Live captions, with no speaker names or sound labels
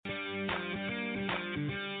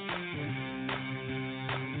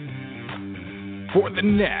For the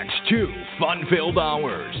next 2 fun-filled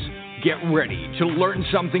hours, get ready to learn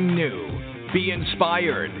something new, be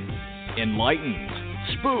inspired, enlightened,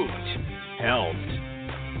 spooked,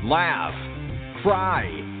 helped, laugh, cry,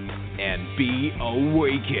 and be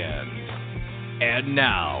awakened. And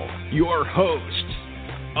now, your hosts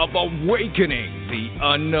of Awakening the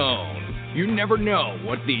Unknown. You never know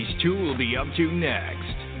what these two will be up to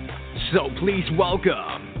next. So please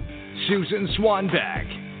welcome Susan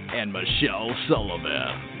Swanbeck and Michelle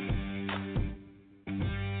Sullivan.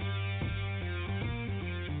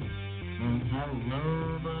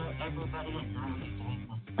 Hello there, everybody. How are you doing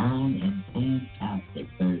this fun and fantastic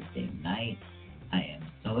Thursday night? I am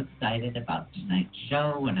so excited about tonight's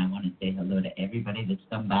show, and I want to say hello to everybody that's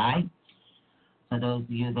come by. For those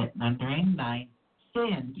of you that are wondering, my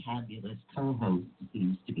fantabulous co-host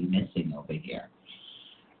seems to be missing over here.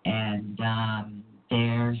 And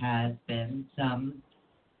there has been some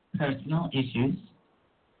personal issues.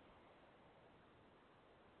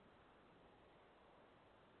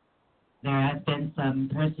 There have been some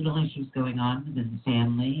personal issues going on within the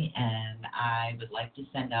family, and I would like to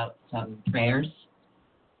send out some prayers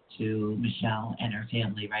to Michelle and her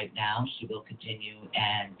family right now. She will continue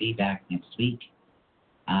and be back next week.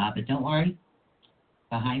 But don't worry,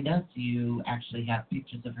 behind us you actually have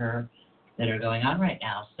pictures of her that are going on right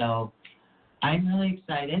now. So I'm really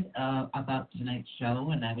excited about tonight's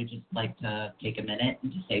show, and I would just like to take a minute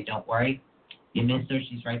and just say, don't worry. You miss her.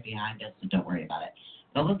 She's right behind us, so don't worry about it.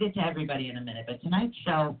 But we'll get to everybody in a minute. But tonight's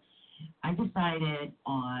show, I decided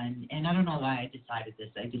on, and I don't know why I decided this.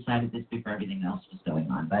 I decided this before everything else was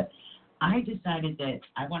going on. But I decided that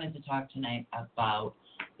I wanted to talk tonight about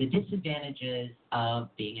the disadvantages of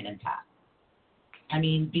being an empath. I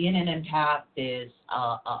mean, being an empath, there's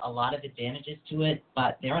a lot of advantages to it,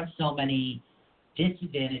 but there are so many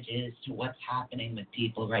disadvantages to what's happening with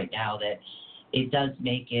people right now that it does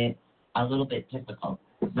make it a little bit difficult.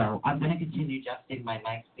 So I'm going to continue adjusting my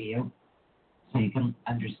mic for you so you can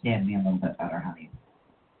understand me a little bit better, honey.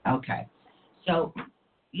 Okay. So,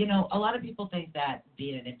 you know, a lot of people think that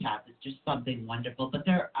being an empath is just something wonderful, but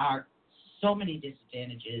there are so many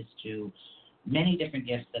disadvantages to many different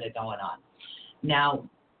gifts that are going on. Now,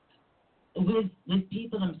 with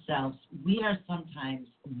people themselves, we're sometimes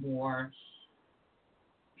more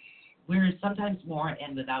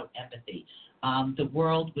and without empathy. The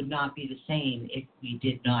world would not be the same if we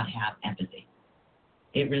did not have empathy.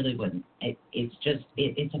 It really wouldn't.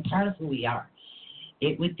 It's a part of who we are.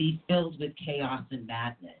 It would be filled with chaos and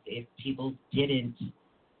madness if people didn't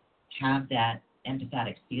have that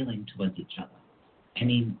empathetic feeling towards each other. I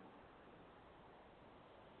mean,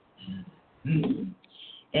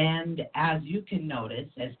 and as you can notice,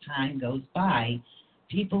 as time goes by,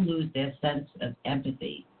 people lose their sense of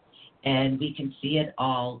empathy. And we can see it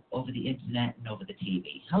all over the internet and over the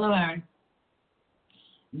TV. Hello, Aaron.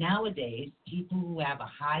 Nowadays, people who have a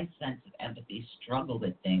high sense of empathy struggle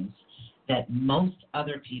with things that most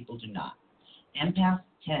other people do not. Empaths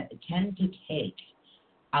tend to take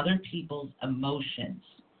other people's emotions.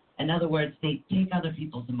 In other words, they take other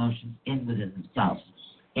people's emotions in within themselves.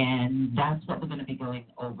 And that's what we're going to be going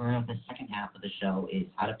over the second half of the show, is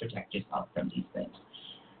how to protect yourself from these things.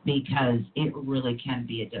 Because it really can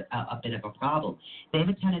be a bit of a problem. They have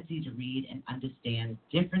a tendency to read and understand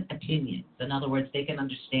different opinions. In other words, they can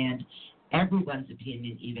understand everyone's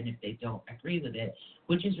opinion even if they don't agree with it,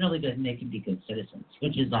 which is really good, and they can be good citizens,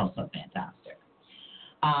 which is also fantastic.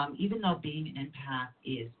 Even though being an empath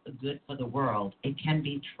is good for the world, it can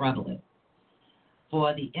be troubling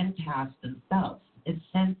for the empaths themselves,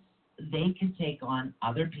 since they can take on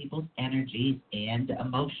other people's energies and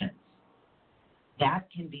emotions. That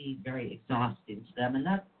can be very exhausting to them, and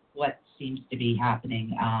that's what seems to be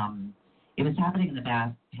happening. It was happening in the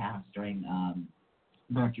past during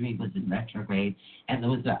Mercury was in retrograde, and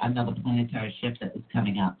there was another planetary shift that was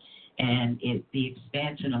coming up. And the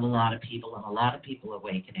expansion of a lot of people and a lot of people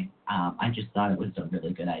awakening, I just thought it was a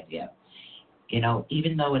really good idea. You know,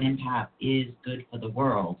 even though an empath is good for the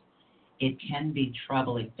world, it can be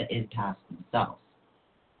troubling to empaths themselves.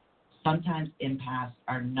 Sometimes empaths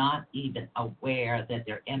are not even aware that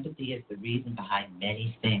their empathy is the reason behind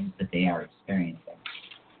many things that they are experiencing.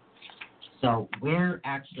 So we're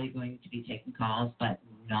actually going to be taking calls, but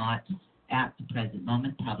not at the present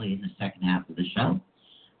moment, probably in the second half of the show.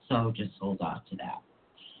 So just hold off to that.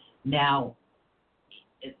 Now,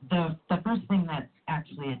 the first thing that's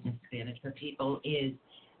actually a disadvantage for people is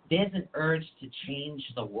there's an urge to change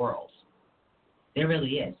the world. There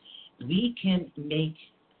really is. We can make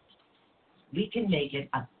it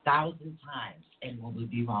 1,000 times and we will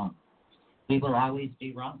be wrong. We will always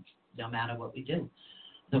be wrong, no matter what we do.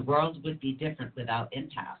 The world would be different without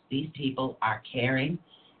empaths. These people are caring,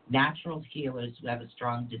 natural healers who have a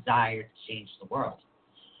strong desire to change the world.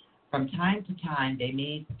 From time to time, they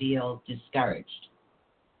may feel discouraged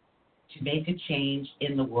to make a change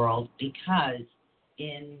in the world because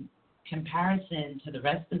in comparison to the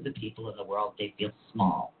rest of the people in the world, they feel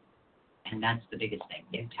small. And that's the biggest thing.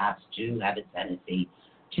 Empaths do have a tendency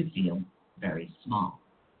to feel very small.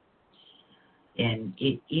 And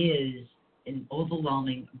it is an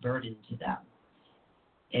overwhelming burden to them.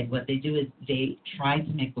 And what they do is they try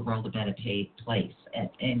to make the world a better place.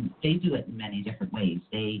 And they do it in many different ways.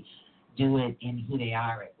 They do it in who they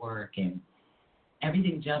are at work, and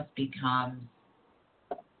everything just becomes,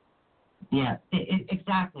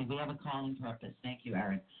 exactly. We have a calling purpose. Thank you,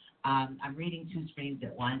 Erin. I'm reading two screens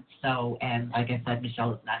at once, and like I said,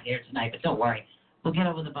 Michelle is not here tonight, but don't worry. We'll get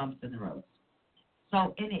over the bumps in the road.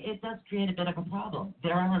 So, and it does create a bit of a problem.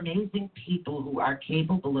 There are amazing people who are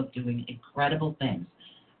capable of doing incredible things,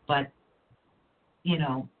 but,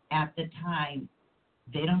 at the time,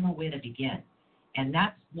 they don't know where to begin. And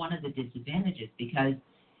that's one of the disadvantages, because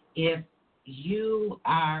if you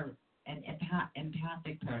are an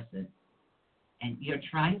empathic person and you're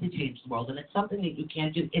trying to change the world, and it's something that you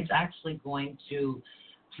can't do, it's actually going to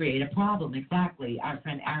create a problem. Exactly. Our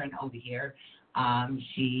friend Erin over here,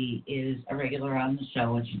 she is a regular on the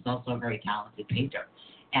show, and she's also a very talented painter.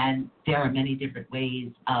 And there are many different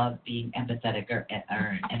ways of being empathetic or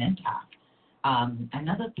an empath.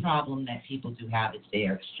 Another problem that people do have is they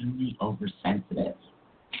are extremely oversensitive,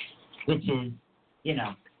 which is,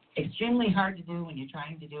 extremely hard to do when you're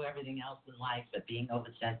trying to do everything else in life, but being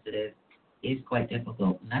oversensitive is quite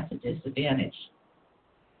difficult, and that's a disadvantage.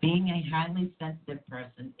 Being a highly sensitive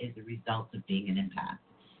person is a result of being an empath.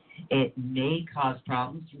 It may cause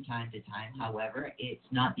problems from time to time. However, it's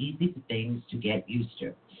not easy for things to get used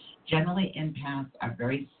to. Generally, empaths are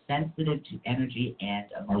very sensitive to energy and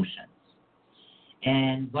emotions.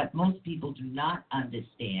 And what most people do not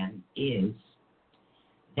understand is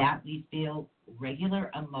that we feel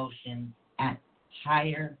regular emotions at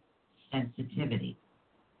higher sensitivity.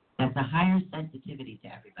 That's a higher sensitivity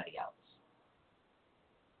to everybody else.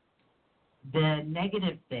 The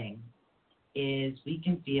negative thing is we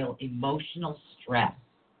can feel emotional stress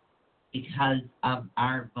because of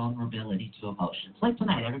our vulnerability to emotions. Like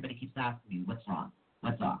tonight, everybody keeps asking me, what's wrong?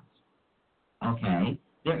 What's off? Okay,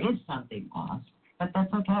 there is something off, but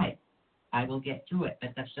that's okay. I will get through it,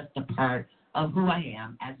 but that's just a part of who I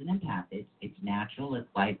am as an empath. It's natural, it's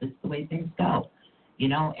life, it's the way things go.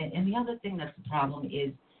 And the other thing that's the problem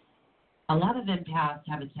is a lot of empaths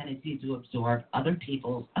have a tendency to absorb other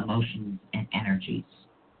people's emotions and energies.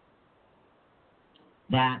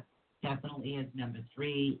 That definitely is number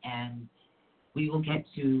 3, and we will get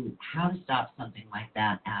to how to stop something like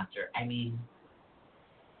that after.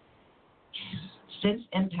 Since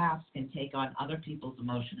empaths can take on other people's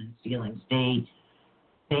emotions and feelings,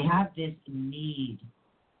 they have this need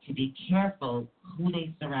to be careful who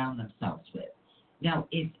they surround themselves with. Now,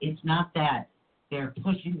 it's not that they're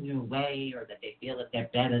pushing you away or that they feel that they're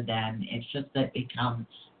better than. It's just that they become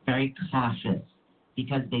very cautious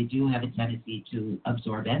because they do have a tendency to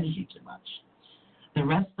absorb energy too much. The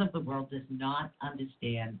rest of the world does not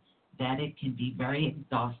understand that it can be very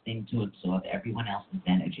exhausting to absorb everyone else's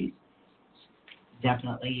energies.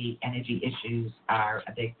 Definitely, energy issues are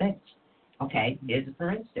a big thing. Okay, here's a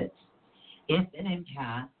for instance. If an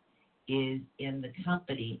empath is in the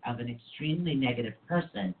company of an extremely negative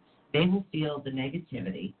person, they will feel the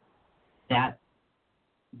negativity that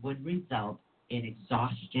would result in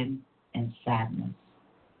exhaustion and sadness.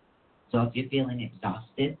 So if you're feeling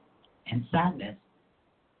exhausted and sadness,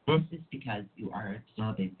 this is because you are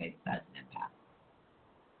absorbing things as an empath.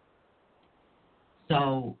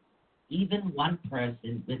 So even one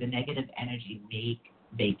person with a negative energy may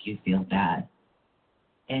make you feel bad.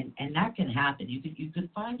 And that can happen. You could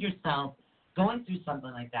find yourself going through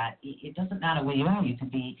something like that. It doesn't matter where you are. You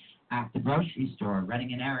could be at the grocery store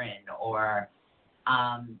running an errand, or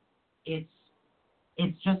it's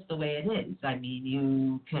just the way it is.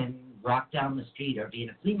 You can walk down the street or be in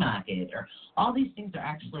a flea market, or all these things are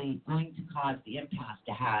actually going to cause the empath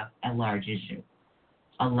to have a larger issue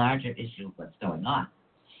of what's going on.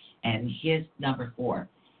 And here's number 4.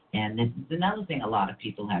 And this is another thing a lot of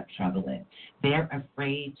people have trouble in. They're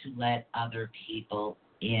afraid to let other people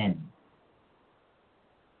in.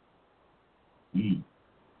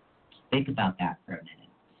 Think about that for a minute.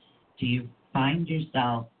 Do you find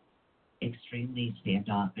yourself extremely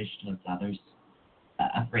standoffish towards others,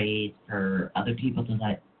 afraid for other people to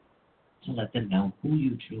let them know who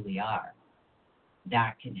you truly are?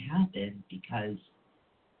 That can happen because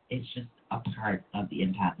It's just a part of the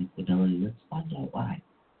empathic ability. Let's find out why.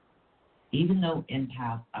 Even though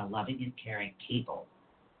empaths are loving and caring people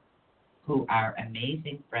who are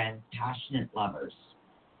amazing friends, passionate lovers,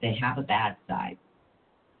 they have a bad side.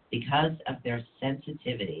 Because of their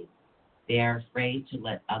sensitivity, they are afraid to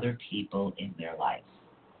let other people in their lives.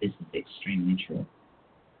 This is extremely true.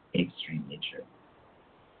 Extremely true.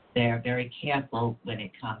 They're very careful when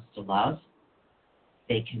it comes to love.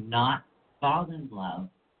 They cannot fall in love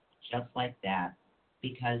just like that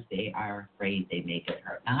because they are afraid they may get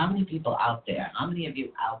hurt. Now, how many people out there, how many of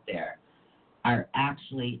you out there are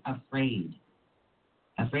actually afraid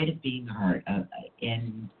of being hurt?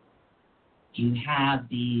 And you have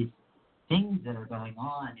these things that are going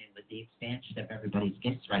on, and with the expansion of everybody's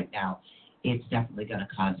gifts right now, it's definitely going to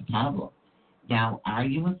cause a problem. Now, are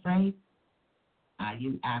you afraid? Are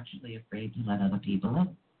you actually afraid to let other people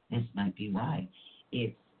in? This might be why.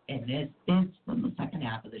 And this is from the second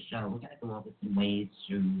half of the show. We're going to go over some ways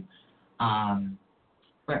to,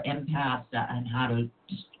 for empaths and how to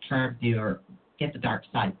get the dark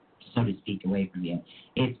side, so to speak, away from you.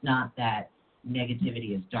 It's not that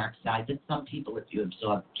negativity is dark side, but some people, if you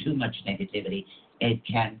absorb too much negativity, it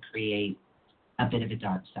can create a bit of a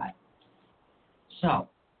dark side. So,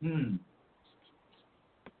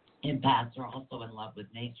 empaths are also in love with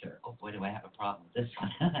nature. Oh boy, do I have a problem with this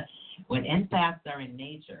one. When empaths are in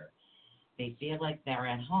nature, they feel like they're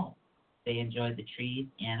at home. They enjoy the trees,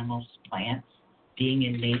 animals, plants. Being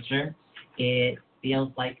in nature, it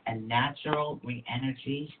feels like a natural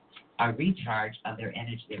a recharge of their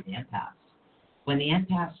energy of the empaths. When the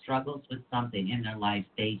empath struggles with something in their life,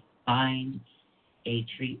 they find a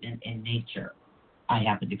treatment in nature. I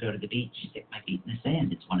happen to go to the beach, stick my feet in the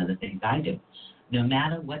sand. It's one of the things I do. No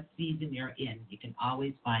matter what season you're in, you can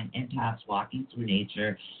always find empaths walking through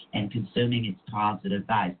nature and consuming its positive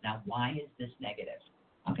vibes. Now, why is this negative?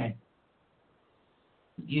 Okay.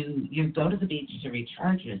 You go to the beach to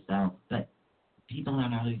recharge yourself, but people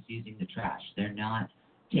aren't always using the trash. They're not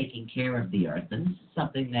taking care of the earth. And this is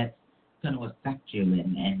something that's going to affect you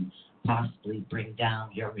and possibly bring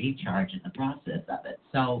down your recharge in the process of it.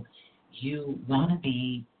 So you want to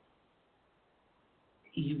be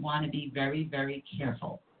very, very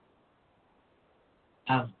careful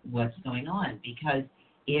of what's going on, because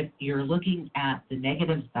if you're looking at the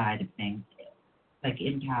negative side of things, like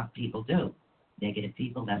empath people do, negative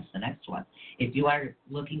people, that's the next one. If you are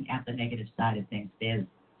looking at the negative side of things, there's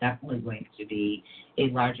definitely going to be a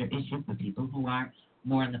larger issue for people who are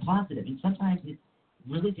more in the positive. And sometimes it's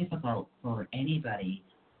really difficult for anybody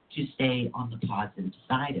to stay on the positive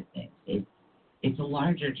side of things. It's a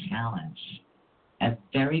larger challenge, a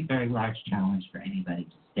very, very large challenge for anybody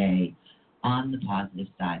to stay on the positive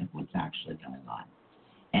side of what's actually going on.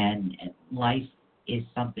 And life is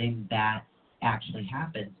something that actually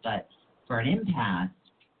happens, but for an empath,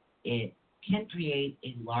 it can create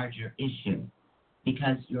a larger issue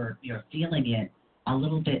because you're feeling it a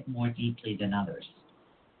little bit more deeply than others.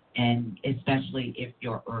 And especially if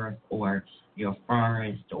you're earth or you're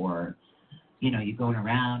forest or, you're going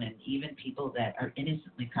around, and even people that are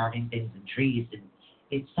innocently carving things in trees, and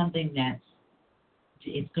it's something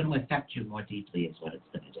it's going to affect you more deeply is what it's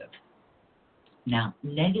going to do. Now,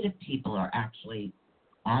 negative people are actually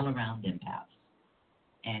all around empaths.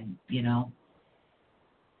 And,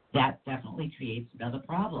 that definitely creates another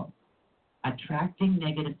problem. Attracting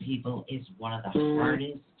negative people is one of the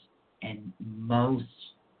hardest and most,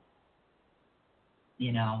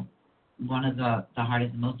 one of the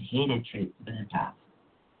hardest and most hated traits of an empath.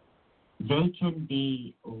 They can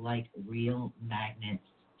be like real magnets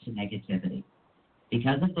to negativity.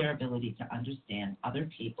 Because of their ability to understand other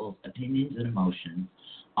people's opinions and emotions,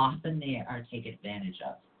 often they are taken advantage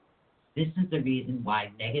of. This is the reason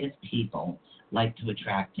why negative people like to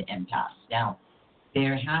attract to empaths. Now,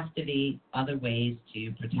 there has to be other ways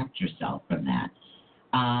to protect yourself from that.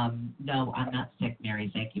 No, I'm not sick,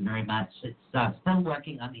 Mary. Thank you very much. It's still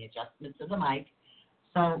working on the adjustments of the mic.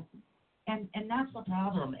 So, and that's the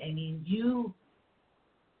problem. I mean, you,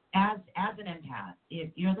 as an empath, if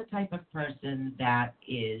you're the type of person that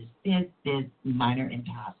there's minor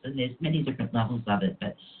empaths, and there's many different levels of it,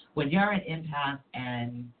 but when you're an empath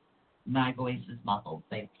and my voice is muffled,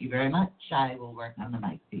 thank you very much. I will work on the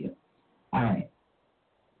mic for you. All right.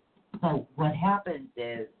 So what happens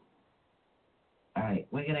is, all right,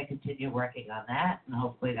 we're going to continue working on that, and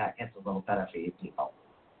hopefully that gets a little better for you people.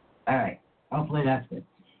 All right. Hopefully that's good.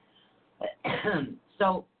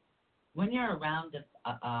 So when you're around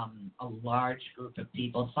a large group of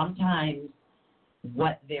people, sometimes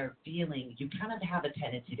what they're feeling, you kind of have a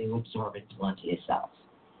tendency to absorb into yourself.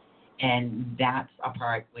 And that's a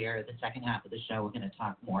part where the second half of the show, we're going to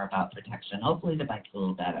talk more about protection. Hopefully the mic's a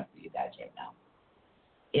little better for you guys right now.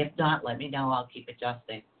 If not, let me know. I'll keep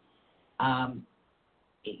adjusting.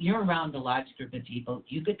 You're around a large group of people.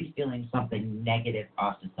 You could be feeling something negative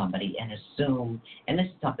off of somebody and assume, and this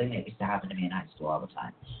is something that used to happen to me in high school all the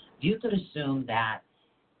time, you could assume that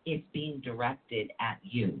it's being directed at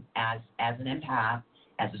you as an empath,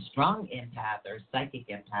 as a strong empath or a psychic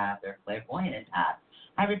empath or a clairvoyant empath.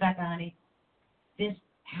 Hi, Rebecca, honey. This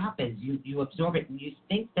happens. You absorb it, and you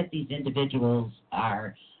think that these individuals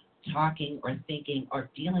are talking or thinking or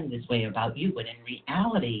feeling this way about you, but in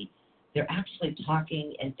reality, they're actually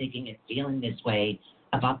talking and thinking and feeling this way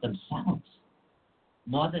about themselves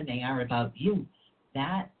more than they are about you.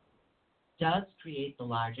 That does create the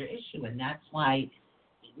larger issue, and that's why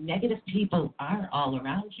negative people are all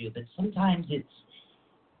around you, but sometimes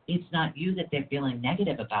it's not you that they're feeling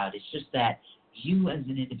negative about. It's just that you as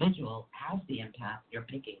an individual, as the empath, you're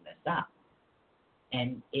picking this up.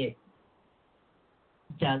 And it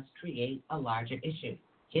does create a larger issue.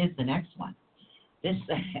 Here's the next one. This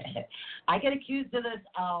I get accused of this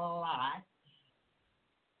a lot.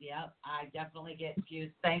 Yep, I definitely get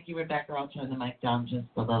accused. Thank you, Rebecca. I'll turn the mic down just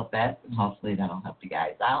a little bit, and hopefully that'll help you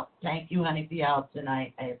guys out. Thank you, honey, for your help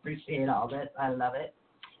tonight. I appreciate all this. I love it.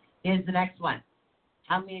 Here's the next one.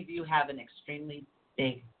 How many of you have an extremely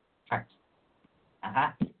big heart?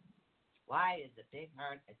 Why is a big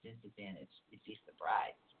heart a disadvantage? You'd be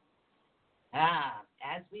surprised.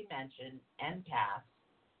 As we mentioned, empaths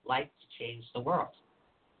like to change the world.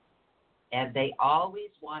 And they always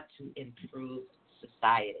want to improve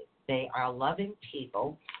society. They are loving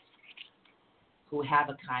people who have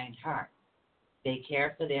a kind heart. They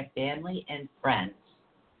care for their family and friends,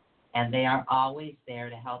 and they are always there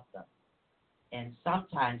to help them. And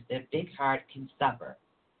sometimes their big heart can suffer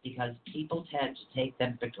because people tend to take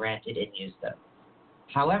them for granted and use them.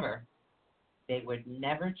 However, they would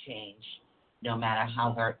never change no matter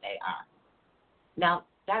how hurt they are. Now,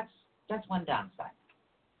 that's one downside.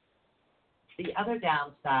 The other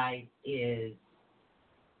downside is,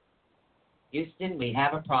 Houston, we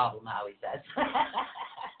have a problem, Howie says.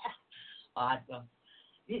 Awesome.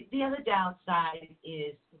 The other downside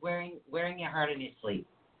is wearing your heart on your sleeve.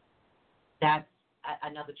 That's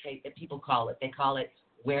another trait that people call it. They call it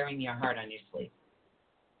wearing your heart on your sleeve.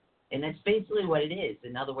 And that's basically what it is.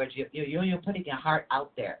 In other words, you're putting your heart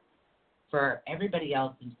out there for everybody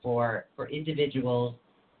else and for individuals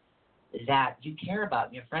that you care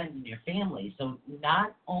about, your friends and your family. So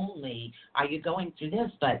not only are you going through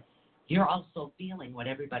this, but you're also feeling what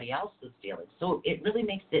everybody else is feeling. So it really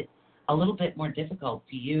makes it a little bit more difficult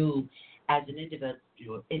for you as an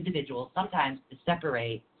individual sometimes to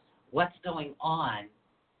separate what's going on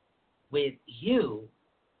with you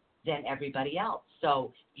than everybody else.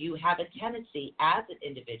 So you have a tendency as an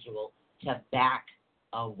individual to back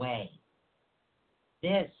away.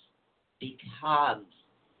 This becomes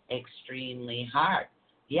extremely hard.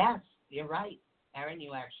 Yes, you're right. Erin,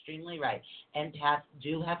 you are extremely right. Empaths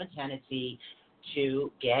do have a tendency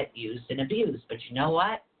to get used and abused. But you know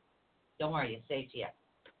what? Don't worry, you're safe here.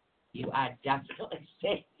 You are definitely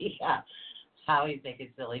safe here. Howie's making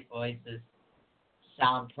silly voices.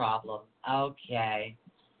 Sound problem. Okay.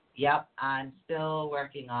 Yep, I'm still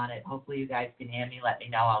working on it. Hopefully you guys can hear me. Let me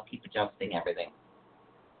know. I'll keep adjusting everything.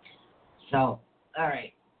 So, all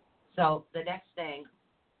right. So the next thing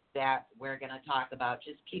that we're going to talk about,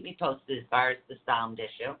 just keep me posted as far as the sound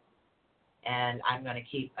issue. And I'm going to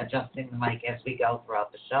keep adjusting the mic as we go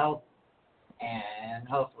throughout the show. And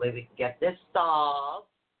hopefully we can get this solved.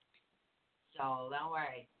 So don't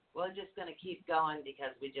worry. We're just going to keep going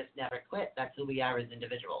because we just never quit. That's who we are as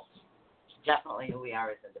individuals. Definitely who we are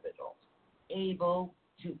as individuals. Able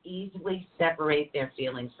to easily separate their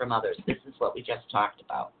feelings from others. This is what we just talked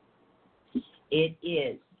about. It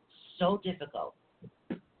is so difficult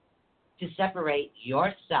to separate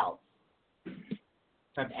yourself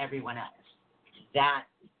from everyone else. That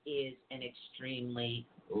is an extremely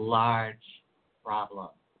large problem,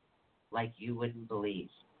 like you wouldn't believe.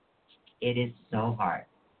 It is so hard.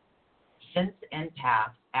 Since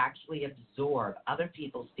empaths actually absorb other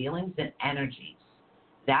people's feelings and energies,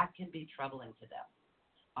 that can be troubling to them.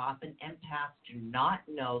 Often empaths do not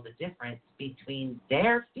know the difference between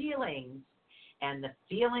their feelings and the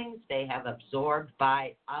feelings they have absorbed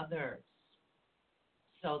by others.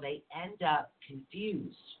 So they end up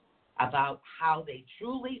confused about how they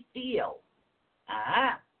truly feel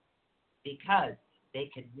because they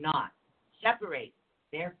could not separate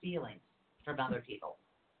their feelings from other people.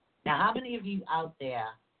 Now, how many of you out there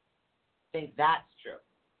think that's true?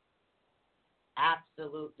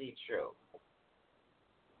 Absolutely true.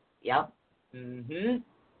 Yep. Mm-hmm.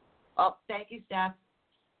 Oh, thank you, Steph.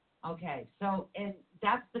 Okay, so, and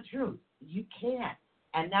that's the truth. You can't.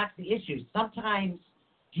 And that's the issue. Sometimes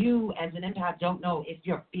you, as an empath, don't know if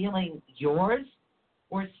you're feeling yours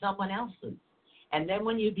or someone else's. And then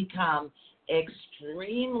when you become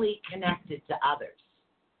extremely connected to others,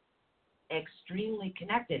 extremely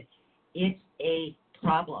connected, it's a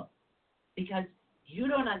problem because you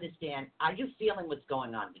don't understand. Are you feeling what's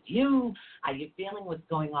going on with you? Are you feeling what's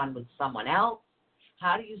going on with someone else?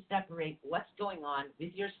 How do you separate what's going on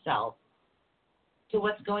with yourself to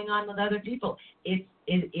what's going on with other people? It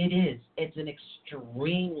is. It's an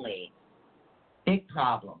extremely big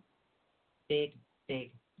problem. Big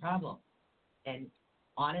problem. And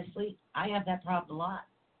honestly, I have that problem a lot.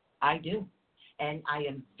 I do. And I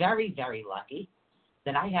am very, very lucky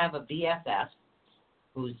that I have a BFF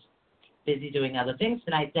who's busy doing other things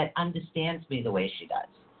tonight that understands me the way she does.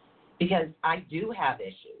 Because I do have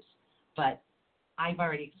issues, but I've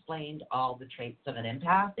already explained all the traits of an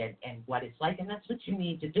empath and what it's like, and that's what you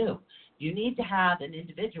need to do. You need to have an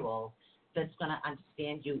individual that's going to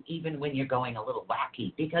understand you even when you're going a little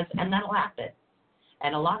wacky, and that'll happen.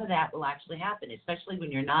 And a lot of that will actually happen, especially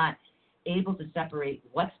when you're not able to separate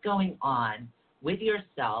what's going on with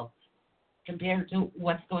yourself compared to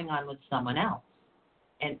what's going on with someone else.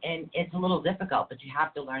 And it's a little difficult, but you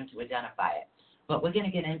have to learn to identify it. But we're going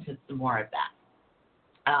to get into some more of that.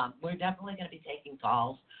 We're definitely going to be taking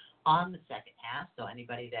calls on the second half, so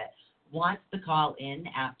anybody that wants to call in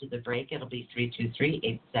after the break, it'll be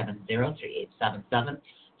 323-870-3877.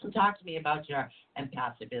 So talk to me about your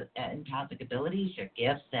empathic abilities, your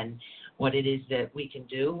gifts, and what it is that we can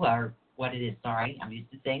do, or what it is, I'm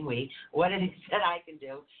used to saying what it is that I can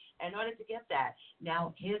do in order to get that.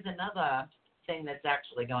 Now, here's another thing that's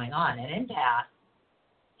actually going on. An empath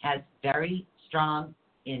has very strong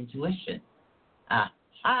intuition.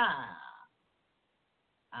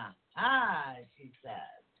 She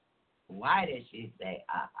says. Why does she say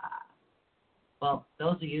aha? Well,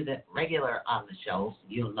 those of you that regular on the shows,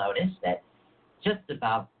 you'll notice that just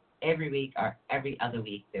about every week or every other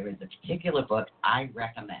week there is a particular book I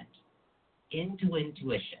recommend. Into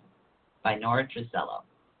Intuition by Nora Tricello.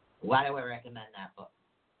 Why do I recommend that book?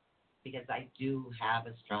 Because I do have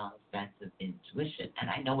a strong sense of intuition, and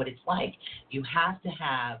I know what it's like. You have to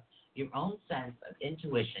have your own sense of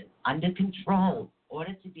intuition under control in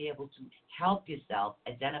order to be able to help yourself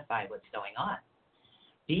identify what's going on.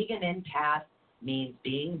 Being an empath means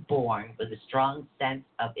being born with a strong sense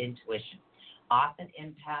of intuition. Often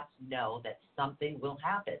empaths know that something will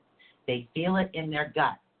happen. They feel it in their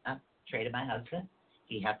gut. Trait of my husband,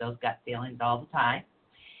 he has those gut feelings all the time.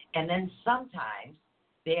 And then sometimes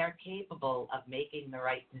they are capable of making the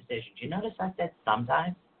right decision. Do you notice I said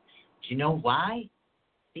sometimes? Do you know why?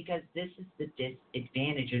 Because this is the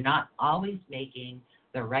disadvantage. You're not always making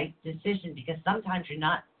the right decision because sometimes you're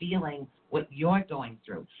not feeling what you're going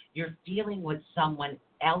through. You're feeling what someone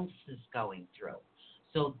else is going through.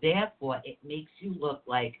 So therefore, it makes you look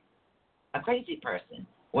like a crazy person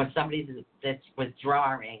or somebody that's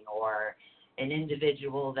withdrawing or an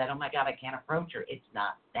individual that, oh, my God, I can't approach her. It's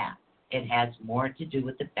not that. It has more to do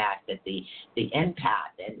with the fact that the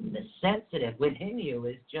empath and the sensitive within you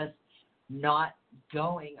is just not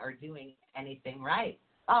going or doing anything right.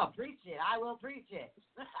 Oh, preach it. I will preach it.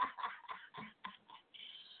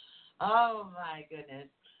 Oh, my goodness.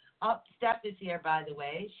 Oh, Steph is here, by the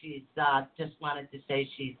way. She's just wanted to say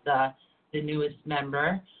she's the newest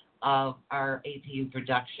member of our APU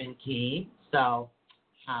production team. So,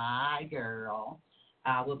 hi, girl.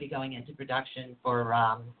 We'll be going into production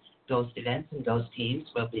for ghost events and ghost teams.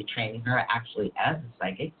 We'll be training her actually as a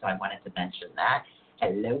psychic, so I wanted to mention that.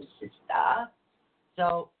 Hello, sister.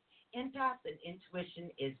 So, empath and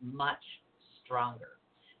intuition is much stronger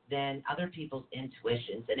than other people's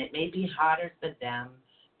intuitions, and it may be harder for them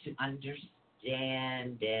to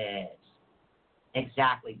understand it.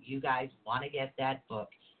 Exactly. You guys want to get that book,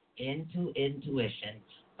 Into Intuition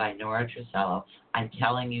by Nora Tricello. I'm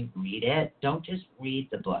telling you, read it. Don't just read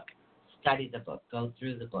the book. Study the book. Go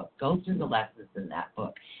through the book. Go through the lessons in that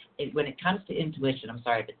book. When it comes to intuition, I'm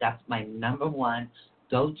sorry, but that's my number one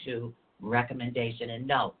go-to recommendation. And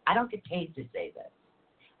no, I don't get paid to say this.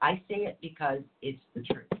 I say it because it's the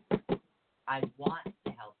truth. I want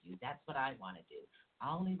to help you. That's what I want to do.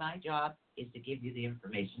 Only my job is to give you the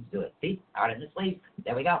information to do it. See? Out in the sleeve.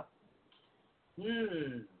 There we go.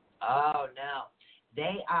 Oh, no.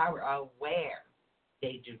 They are aware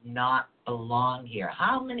they do not belong here.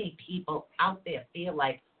 How many people out there feel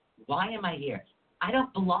like, why am I here? I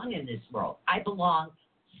don't belong in this world. I belong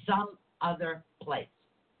some other place.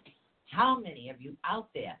 How many of you out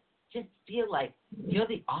there just feel like you're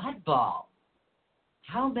the oddball.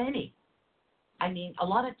 How many? I mean, a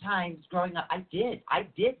lot of times growing up, I did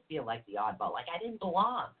feel like the oddball, like I didn't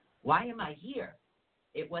belong. Why am I here?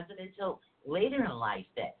 It wasn't until later in life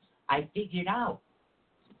that I figured out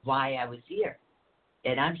why I was here.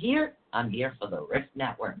 And I'm here for the Rift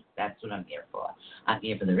Network. That's what I'm here for. I'm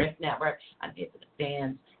here for the Rift Network. I'm here for the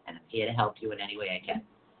fans, and I'm here to help you in any way I can.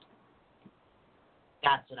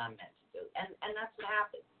 That's what I'm meant to do. And that's what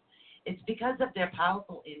happens. It's because of their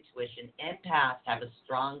powerful intuition, empaths have a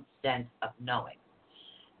strong sense of knowing.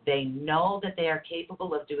 They know that they are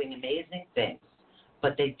capable of doing amazing things,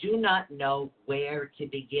 but they do not know where to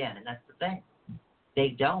begin. And that's the thing.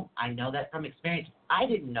 They don't. I know that from experience. I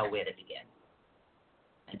didn't know where to begin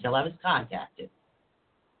until I was contacted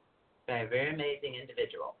by a very amazing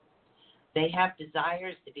individual. They have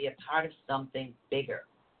desires to be a part of something bigger.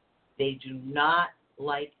 They do not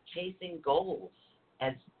like chasing goals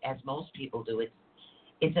as most people do.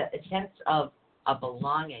 It's a sense of a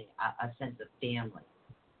belonging, a sense of family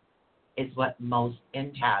is what most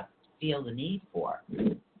empaths feel the need for.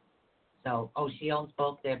 So, she owns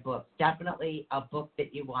both their books. Definitely a book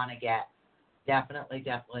that you want to get. Definitely.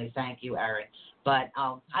 Thank you, Erin. But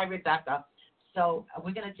hi, Rebecca. So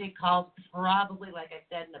we're going to take calls probably, like I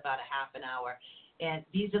said, in about a half an hour. And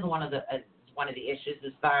these are one of the issues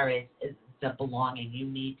as far as the belonging. You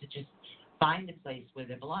need to just find a place where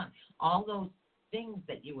they belong. All those things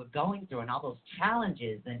that you were going through and all those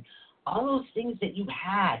challenges and all those things that you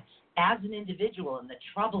had as an individual and the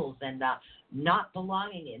troubles and not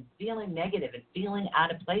belonging and feeling negative and feeling out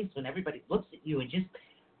of place when everybody looks at you and just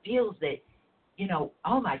feels that,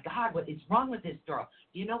 oh, my God, what is wrong with this girl?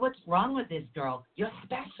 You know what's wrong with this girl? You're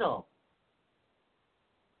special.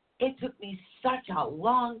 It took me such a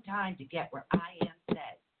long time to get where I am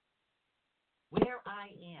today, where I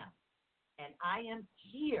am. And I am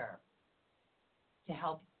here to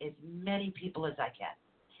help as many people as I can.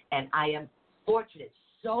 And I am fortunate,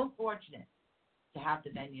 so fortunate, to have the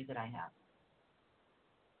venue that I have.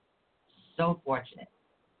 So fortunate.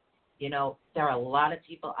 There are a lot of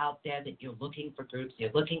people out there that you're looking for groups,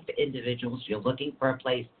 you're looking for individuals, you're looking for a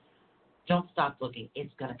place. Don't stop looking.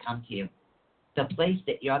 It's going to come to you. The place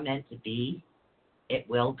that you're meant to be, it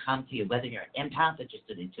will come to you. Whether you're an empath or just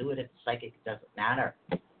an intuitive, psychic, it doesn't matter.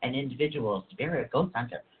 An individual, spirit, ghost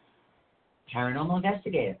hunter, paranormal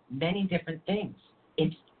investigator, many different things.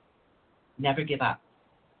 It's never give up.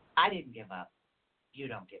 I didn't give up. You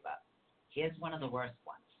don't give up. Here's one of the worst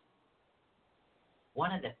ones.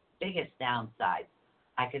 One of the biggest downsides,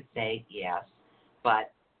 I could say, yes,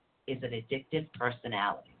 but is an addictive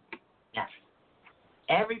personality. Now,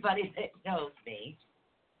 everybody that knows me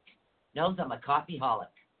knows I'm a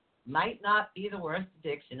coffeeholic. Might not be the worst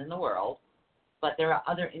addiction in the world, but there are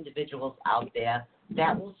other individuals out there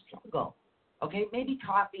that will struggle. Okay, maybe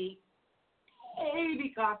coffee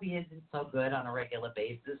isn't so good on a regular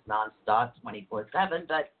basis, nonstop, 24/7,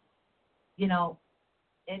 but,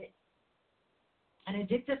 an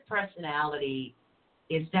addictive personality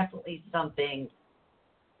is definitely something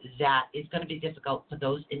that is going to be difficult for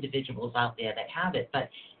those individuals out there that have it. But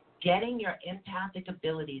getting your empathic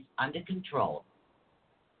abilities under control,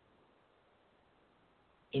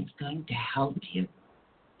 it's going to help you.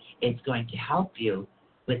 It's going to help you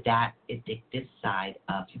with that addictive side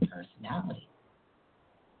of your personality.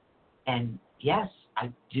 And yes, I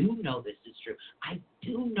do know this is true. I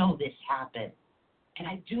do know this happened. And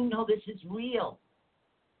I do know this is real.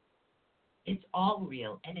 It's all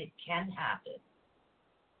real, and it can happen.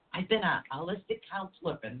 I've been a holistic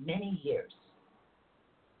counselor for many years.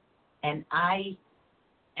 And I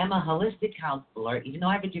am a holistic counselor, even though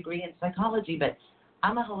I have a degree in psychology, but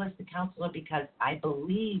I'm a holistic counselor because I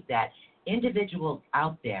believe that individuals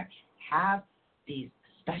out there have these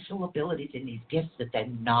special abilities and these gifts that they're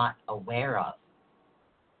not aware of.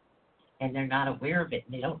 And they're not aware of it,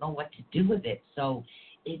 and they don't know what to do with it. So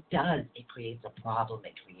it creates a problem.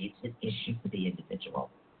 It creates an issue for the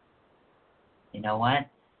individual. You know what?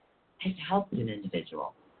 I've helped an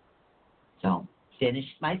individual. So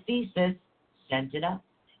finished my thesis, sent it up.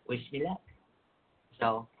 Wish me luck.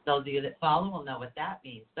 So those of you that follow will know what that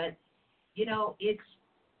means. But,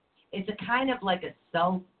 it's a kind of like a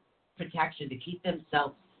self-protection to keep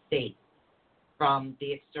themselves safe from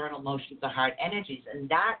the external motions, the hard energies. And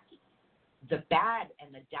that's the bad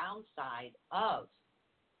and the downside of,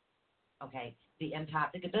 the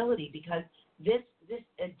empathic ability, because this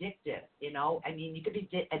addictive, you could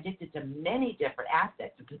be addicted to many different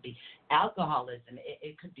aspects. It could be alcoholism,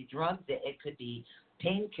 it could be drugs, it could be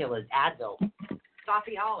painkillers, Advil,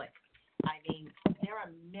 coffeeholic. There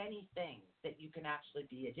are many things that you can actually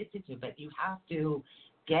be addicted to, but you have to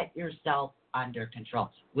Get yourself under control,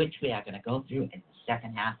 which we are going to go through in the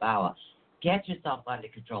second half hour. Get yourself under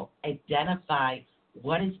control. Identify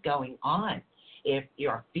what is going on. If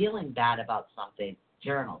you're feeling bad about something,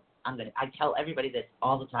 journal. I tell everybody this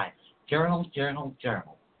all the time. Journal, journal,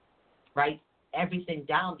 journal. Write everything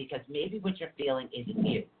down, because maybe what you're feeling isn't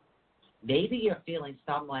you. Maybe you're feeling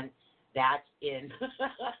someone that's in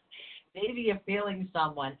maybe you're feeling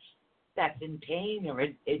someone that's in pain or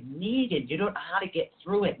in need, and you don't know how to get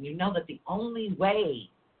through it. And you know that the only way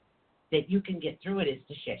that you can get through it is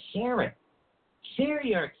to share it. Share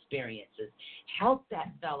your experiences. Help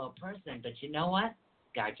that fellow person. But you know what?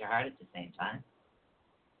 Guard your heart at the same time.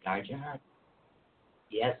 Guard your heart.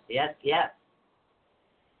 Yes, yes, yes.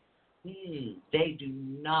 They do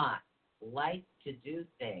not like to do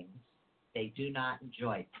things they do not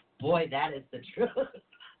enjoy. Boy, that is the truth.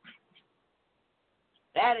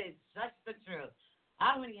 That is such the truth.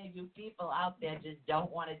 How many of you people out there just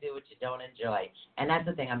don't want to do what you don't enjoy? And that's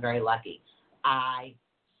the thing. I'm very lucky. I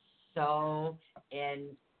so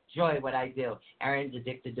enjoy what I do. Erin's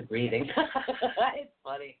addicted to breathing. It's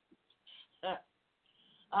funny.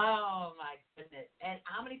 Oh, my goodness. And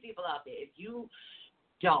how many people out there, if you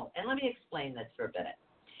don't, and let me explain this for a minute.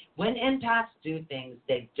 When empaths do things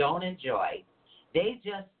they don't enjoy, they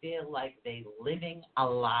just feel like they're living a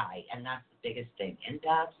lie, and that's the biggest thing.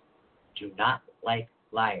 Empaths do not like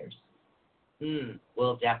liars.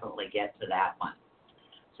 We'll definitely get to that one.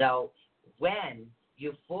 So when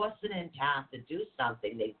you force an empath to do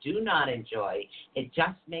something they do not enjoy, it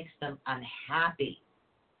just makes them unhappy.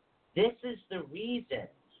 This is the reason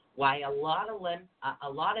why a lot of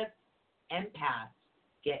empaths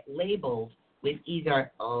get labeled with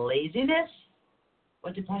either laziness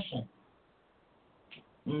or depression.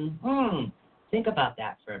 Think about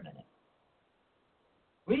that for a minute.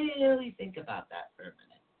 Really think about that for a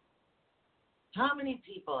minute. How many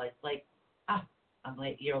people, it's like, I'm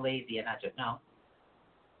late, you're lazy, and I don't know.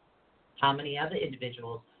 How many other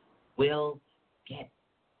individuals will get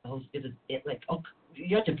those,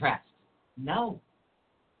 you're depressed? No.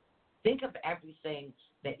 Think of everything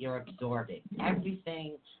that you're absorbing,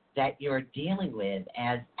 everything that you're dealing with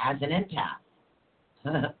as an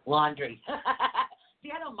empath. Laundry.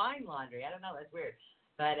 See, I don't mind laundry. I don't know. That's weird.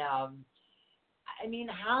 But, I mean,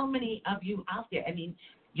 how many of you out there, I mean,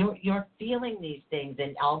 you're feeling these things,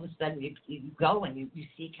 and all of a sudden you go and you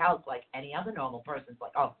seek help like any other normal person. It's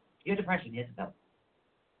like, oh, your depression, here's a bill.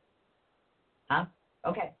 Huh?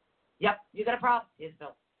 Okay. Yep, you got a problem. Here's a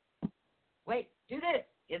bill. Wait, do this.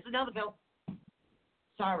 Here's another bill.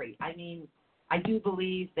 Sorry. I mean, I do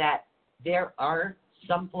believe that there are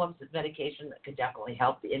some forms of medication that could definitely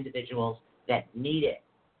help the individuals that need it.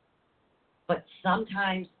 But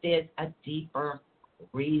sometimes there's a deeper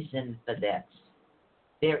reason for this.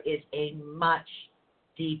 There is a much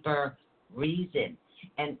deeper reason.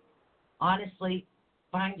 And honestly,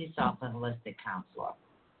 find yourself a holistic counselor.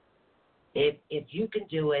 If you can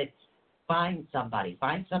do it, find somebody.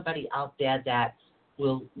 Find somebody out there that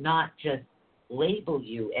will not just label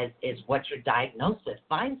you as what you're diagnosed with.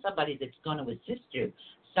 Find somebody that's going to assist you,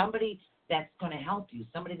 somebody that's going to help you,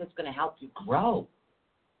 somebody that's going to help you grow.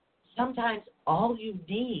 Sometimes all you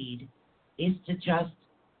need is to just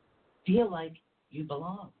feel like you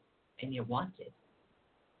belong and you're wanted.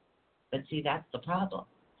 But see, that's the problem.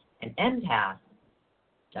 An empath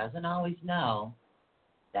doesn't always know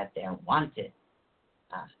that they're wanted.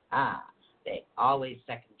 They always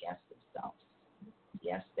second guess themselves.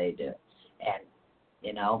 Yes, they do. And,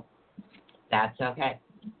 you know, that's okay.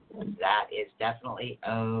 That is definitely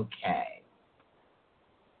okay.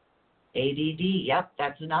 ADD, yep,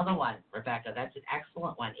 that's another one, Rebecca. That's an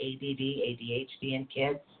excellent one. ADD, ADHD in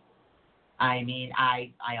kids. I mean,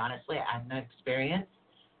 I honestly, I have an experience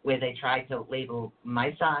where they tried to label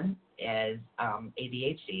my son as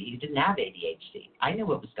ADHD. He didn't have ADHD. I knew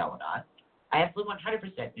what was going on. I absolutely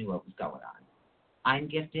 100% knew what was going on. I'm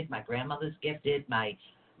gifted. My grandmother's gifted. My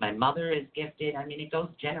mother is gifted. I mean, it goes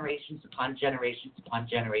generations upon generations upon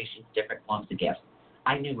generations, different forms of gifts.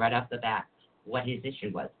 I knew right off the bat what his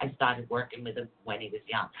issue was. I started working with him when he was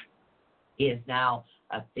young. He is now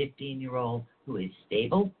a 15-year-old who is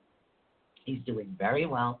stable. He's doing very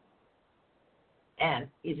well. And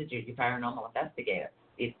he's a junior paranormal investigator.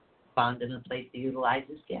 He's found him a place to utilize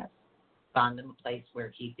his gifts. Found him a place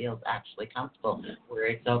where he feels actually comfortable, where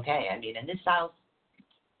it's okay. I mean, in this house,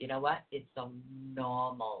 you know what? It's so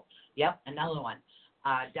normal. Yep, another one.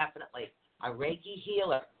 Definitely. A Reiki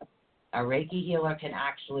healer. A Reiki healer can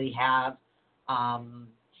actually have,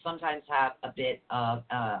 sometimes have a bit of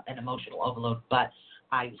an emotional overload, but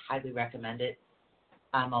I highly recommend it.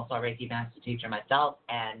 I'm also a Reiki master teacher myself,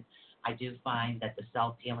 and I do find that the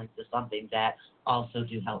self-healings is something that also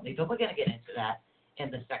do help me. But we're going to get into that in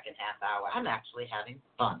the second half hour. I'm actually having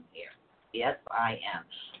fun here. Yes, I am.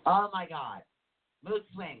 Oh, my God. Mood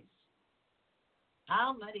swings.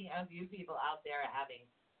 How many of you people out there are having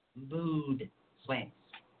mood swings?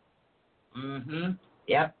 Mm-hmm.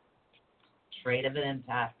 Yep. Trait of an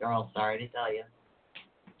empath, girl. Sorry to tell you.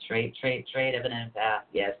 Trait of an empath.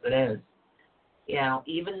 Yes, it is. You know,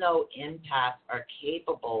 even though empaths are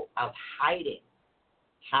capable of hiding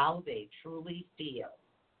how they truly feel,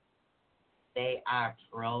 they are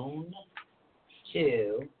prone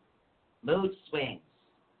to mood swings.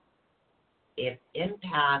 If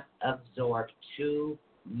empaths absorb too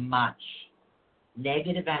much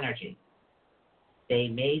negative energy, they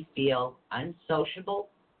may feel unsociable,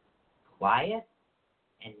 quiet,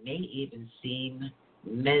 and may even seem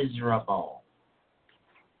miserable.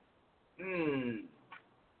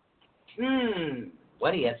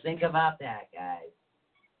 What do you think about that, guys?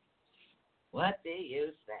 What do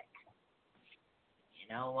you think? You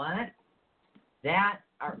know what? That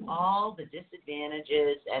are all the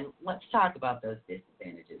disadvantages, and let's talk about those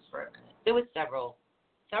disadvantages for a minute. There were several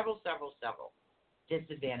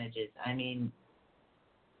disadvantages. I mean,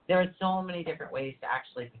 there are so many different ways to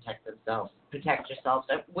actually protect yourself.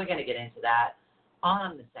 So we're going to get into that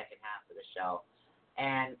on the second half of the show.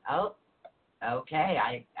 And, okay,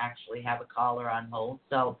 I actually have a caller on hold,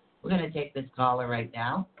 so we're going to take this caller right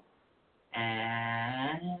now.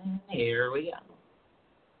 And here we go.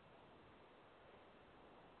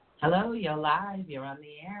 Hello, you're live. You're on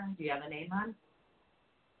the air. Do you have a name on?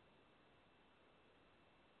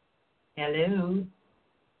 Hello.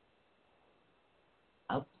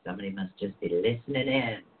 Oh, somebody must just be listening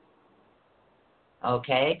in.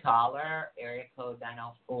 Okay, caller, area code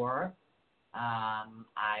 904.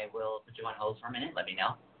 I will put you on hold for a minute. Let me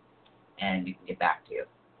know, and we can get back to you.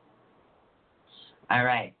 All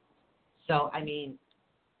right. So, I mean,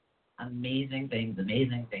 amazing things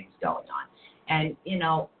going on. And, you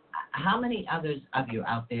know, how many others of you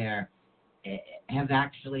out there have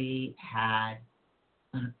actually had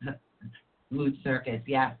mood circuits?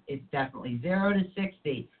 Yes, it's definitely 0 to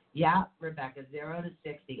 60. Yeah, Rebecca, 0 to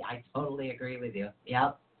 60. I totally agree with you.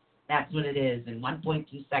 Yep, that's what it is. In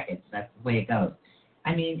 1.2 seconds, that's the way it goes.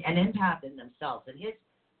 I mean, an empath in themselves. And here's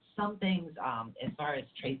some things as far as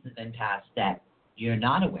traits of empaths that you're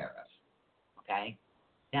not aware of. Okay?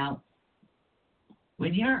 Now,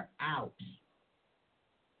 when you're out,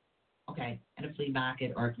 okay, at a flea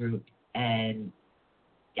market or a group, and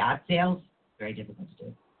yard sales, very difficult to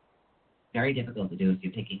do. Very difficult to do if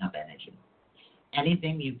you're picking up energy.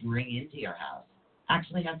 Anything you bring into your house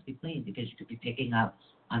actually has to be cleaned because you could be picking up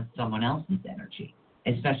on someone else's energy,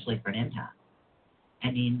 especially for an empath.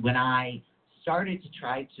 I mean, when I started to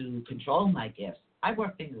try to control my gifts, I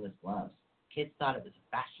wore fingerless gloves. Kids thought it was a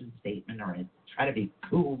fashion statement or a try to be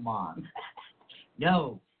cool mom.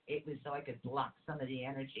 No, it was so I could block some of the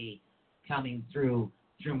energy coming through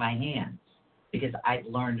my hands, because I've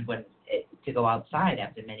learned to go outside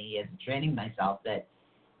after many years of training myself that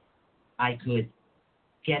I could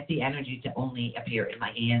get the energy to only appear in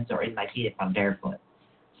my hands or in my feet if I'm barefoot.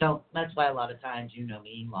 So that's why a lot of times, you know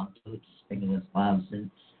me, long boots, fingerless gloves, and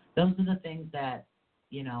those are the things that,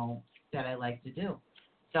 you know, that I like to do.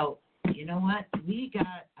 So, you know what? We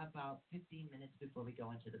got about 15 minutes before we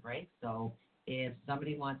go into the break. So if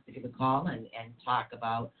somebody wants to give a call and talk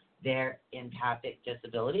about their empathic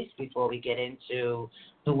disabilities before we get into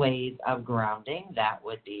the ways of grounding, that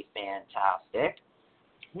would be fantastic.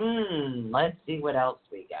 Let's see what else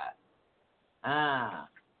we got.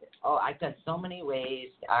 I've got so many ways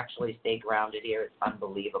to actually stay grounded here. It's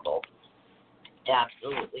unbelievable.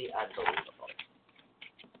 Absolutely unbelievable.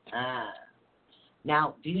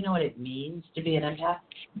 Now, do you know what it means to be an empath?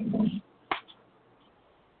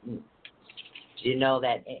 Do you know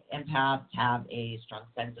that empaths have a strong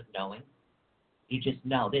sense of knowing? You just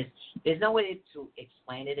know. There's no way to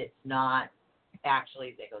explain it. It's not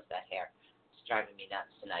actually, there goes that hair. It's driving me nuts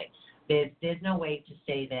tonight. There's no way to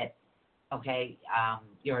say that, okay,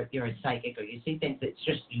 you're a psychic or you see things. It's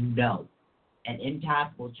just you know. An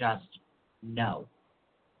empath will just know.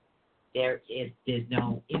 There's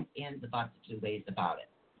no ifs, ands, or buts, two ways about it.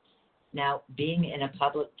 Now, being in a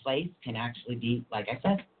public place can actually be, like I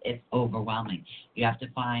said, it's overwhelming. You have to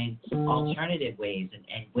find alternative ways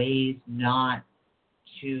and ways not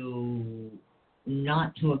to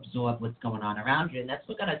absorb what's going on around you. And that's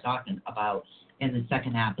what we're going to talk about in the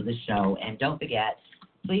second half of the show. And don't forget,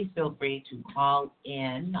 please feel free to call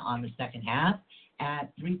in on the second half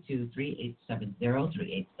at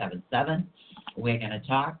 323-870-3877. We're going to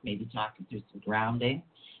maybe talking through some grounding.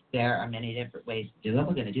 There are many different ways to do it.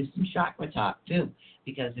 We're going to do some chakra talk too,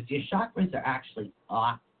 because if your chakras are actually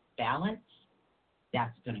off balance,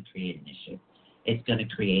 that's going to create an issue. It's going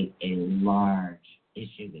to create a large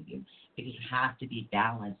issue with you because you have to be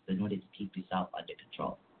balanced in order to keep yourself under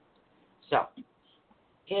control. So,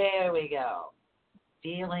 here we go.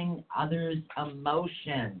 Feeling others'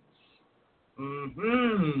 emotions.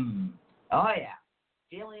 Oh, yeah.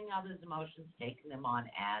 Feeling others' emotions, taking them on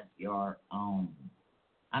as your own.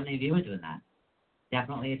 How many of you are doing that?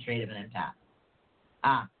 Definitely a trait of an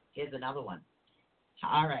empath. Here's another one.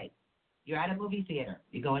 All right. You're at a movie theater.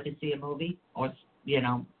 You're going to see a movie or,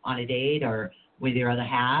 on a date or with your other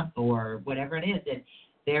half or whatever it is. And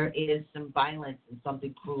there is some violence and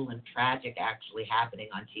something cruel and tragic actually happening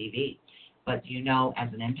on TV. But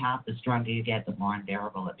as an empath, the stronger you get, the more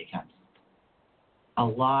unbearable it becomes. A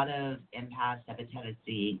lot of empaths have a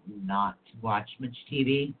tendency not to watch much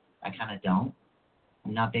TV. I kind of don't.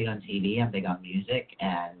 I'm not big on TV. I'm big on music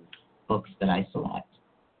and books that I select.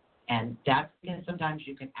 And that's because sometimes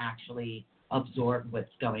you can actually absorb what's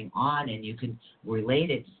going on and you can relate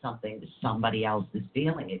it to something that somebody else is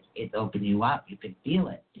feeling. It's open you up. You can feel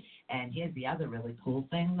it. And here's the other really cool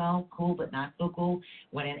thing, though, cool but not so cool.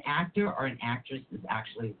 When an actor or an actress is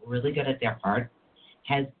actually really good at their part,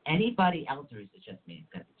 has anybody else, or is it just me?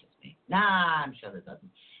 It's going to be just me. Nah, I'm sure there doesn't.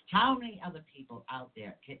 How many other people out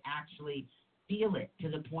there can actually feel it to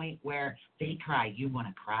the point where they cry, you want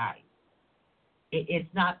to cry? It's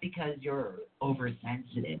not because you're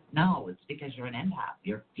oversensitive. No, it's because you're an empath.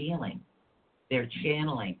 You're feeling. They're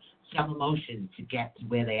channeling some emotion to get to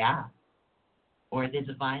where they are. Or there's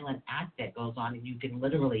a violent act that goes on and you can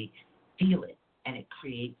literally feel it. And it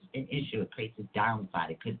creates an issue. It creates a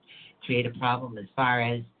downside. It could create a problem as far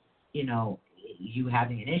as, you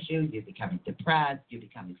having an issue, you're becoming depressed, you're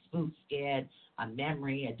becoming spooked, scared, a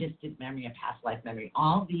memory, a distant memory, a past life memory.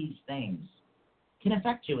 All these things can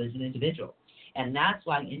affect you as an individual. And that's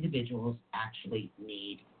why individuals actually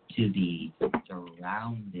need to be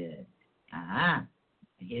surrounded.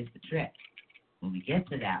 Here's the trick. When we get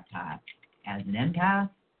to that part, as an empath,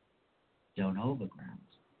 don't overground.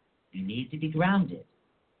 You need to be grounded,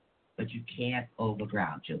 but you can't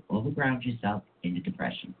overground. You'll overground yourself into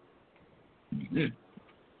depression.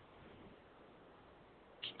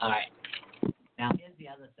 All right. Now, here's the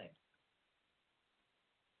other thing.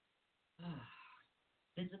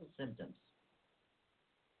 Physical symptoms.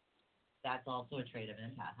 That's also a trait of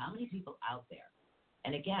an empath. How many people out there,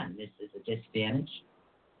 and again, this is a disadvantage,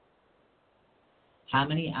 how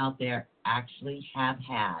many out there actually have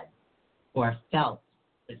had or felt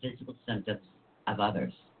the physical symptoms of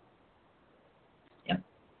others? Yep.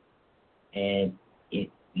 And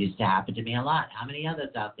it used to happen to me a lot. How many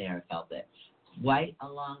others out there have felt it? Quite a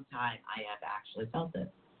long time I have actually felt it.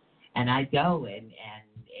 And I go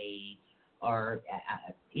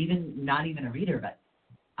even not even a reader, but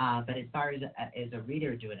as far as a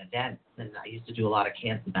reader doing events, and I used to do a lot of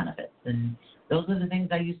cancer benefits, and those are the things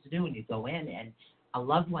I used to do when you go in and a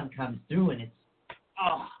loved one comes through and it's,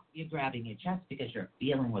 you're grabbing your chest because you're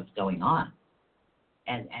feeling what's going on.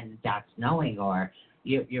 And that's knowing, or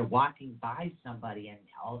you're walking by somebody and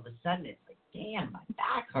all of a sudden it's like, damn, my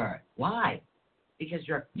back hurts. Why? Because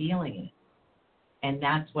you're feeling it. And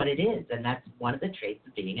that's what it is. And that's one of the traits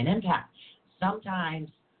of being an empath. Sometimes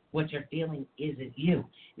what you're feeling isn't you.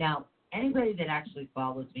 Now, anybody that actually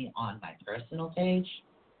follows me on my personal page,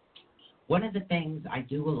 one of the things I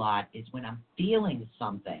do a lot is when I'm feeling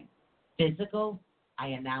something physical, I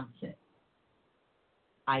announce it.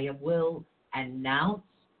 I will announce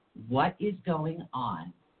what is going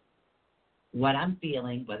on, what I'm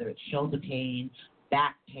feeling, whether it's shoulder pain,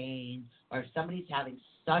 back pain, or if somebody's having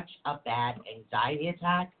such a bad anxiety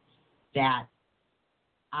attack that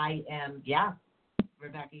I am,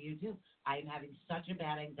 Rebecca, you too. I am having such a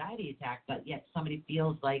bad anxiety attack, but yet somebody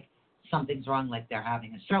feels like something's wrong, like they're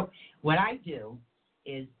having a stroke. What I do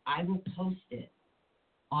is I will post it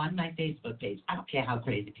on my Facebook page. I don't care how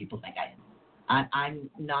crazy people think I am. I'm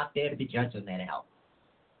not there to be judged. I'm there to help.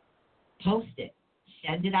 Post it.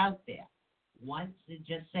 Send it out there. Once and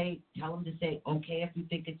just tell them to say, okay, if you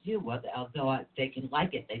think it's you. Although they can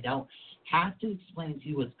like it. They don't have to explain to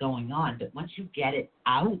you what's going on. But once you get it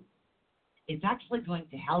out, it's actually going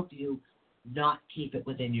to help you not keep it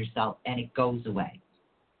within yourself, and it goes away.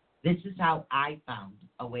 This is how I found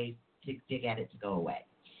a way to get it to go away.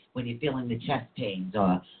 When you're feeling the chest pains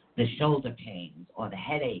or the shoulder pains or the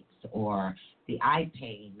headaches or the eye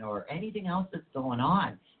pain or anything else that's going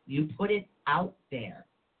on, you put it out there.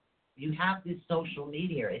 You have this social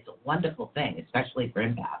media. It's a wonderful thing, especially for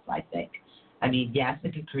empaths, I think. I mean, yes,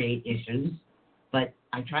 it could create issues, but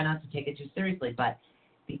I try not to take it too seriously. But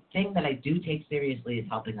The thing that I do take seriously is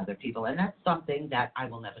helping other people, and that's something that I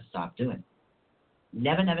will never stop doing.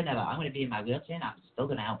 Never, never, never. I'm going to be in my wheelchair, and I'm still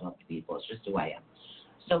going to help other people. It's just who I am.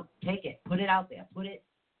 So take it. Put it out there. Put it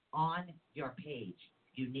on your page.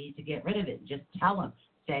 You need to get rid of it. Just tell them.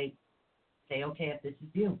 Say okay if this is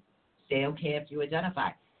you. Say okay if you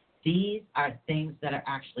identify. These are things that are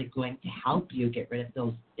actually going to help you get rid of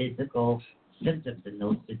those physical symptoms and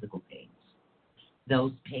those physical pains.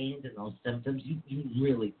 Those pains and those symptoms, you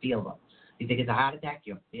really feel them. You think it's a heart attack,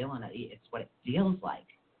 you're feeling it. It's what it feels like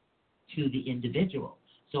to the individual.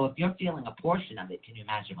 So if you're feeling a portion of it, can you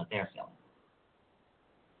imagine what they're feeling?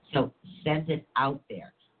 So send it out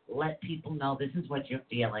there. Let people know this is what you're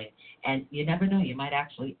feeling. And you never know, you might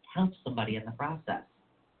actually help somebody in the process.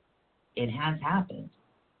 It has happened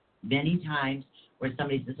many times where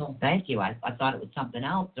somebody says, oh, thank you. I thought it was something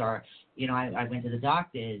else. Or, I went to the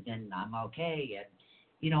doctors and I'm okay. And,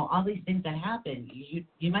 all these things that happen,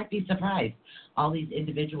 you might be surprised. All these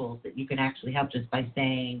individuals that you can actually help just by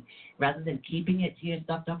saying, rather than keeping it to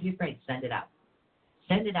yourself, don't be afraid. Send it out.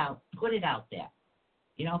 Send it out. Put it out there.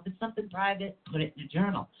 If it's something private, put it in a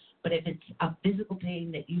journal. But if it's a physical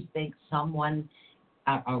pain that you think someone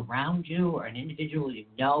around you or an individual you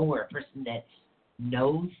know or a person that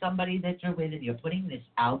knows somebody that you're with and you're putting this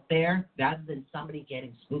out there, rather than somebody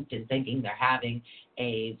getting spooked and thinking they're having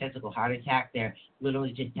a physical heart attack, they're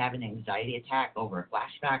literally just having an anxiety attack over a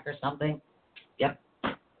flashback or something. Yep.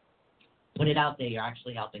 Put it out there. You're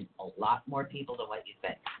actually helping a lot more people than what you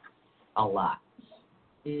think. A lot.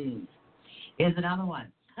 Here's another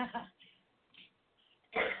one.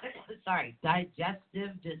 Sorry,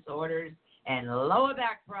 digestive disorders and lower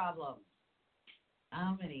back problems.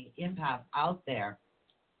 How many empaths out there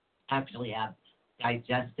actually have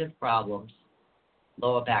digestive problems,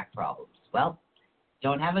 lower back problems? Well,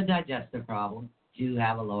 don't have a digestive problem, do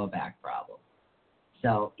have a lower back problem.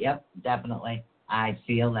 So, yep, definitely. I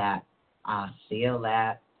feel that. I feel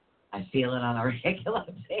it on a regular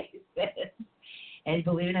basis. And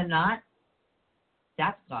believe it or not,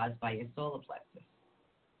 that's caused by your solar plexus.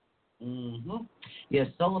 Your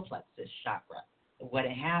solar plexus chakra. What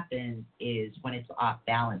happens is when it's off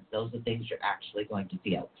balance, those are things you're actually going to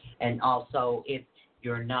feel. And also, if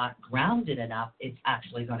you're not grounded enough, it's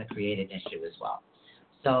actually going to create an issue as well.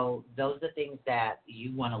 So those are things that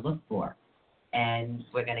you want to look for. And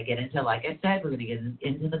we're going to get into, like I said, we're going to get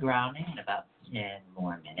into the grounding in about 10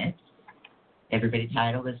 more minutes. Everybody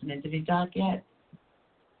tired of listening to me talk yet?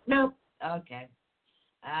 Nope. Okay.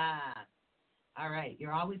 All right.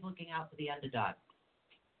 You're always looking out for the underdog.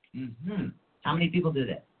 How many people do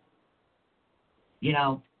this?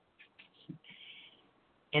 In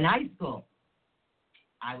high school,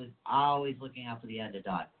 I was always looking out for the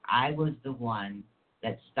underdog. I was the one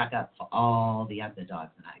that stuck up for all the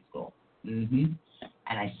underdogs in high school. And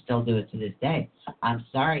I still do it to this day. I'm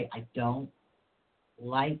sorry, I don't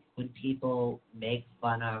like when people make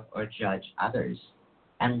fun of or judge others.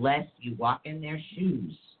 Unless you walk in their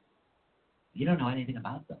shoes, you don't know anything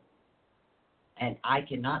about them. And I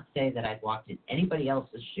cannot say that I've walked in anybody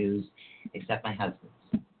else's shoes except my husband's.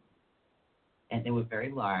 And they were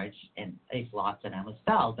very large, and they flopped, and I almost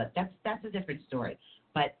fell. But that's a different story.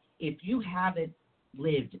 But if you haven't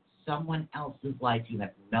lived someone else's life, you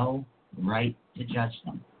have no right to judge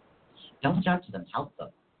them. Don't judge them. Help them.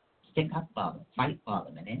 Stick up for them. Fight for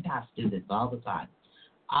them. And empaths do this all the time.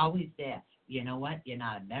 Always there. You know what? You're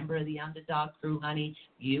not a member of the underdog crew, honey.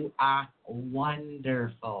 You are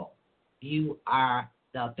wonderful. You are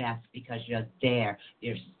the best because you're there.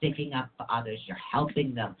 You're sticking up for others. You're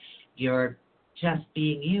helping them. You're just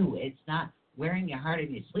being you. It's not wearing your heart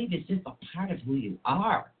on your sleeve. It's just a part of who you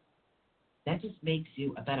are. That just makes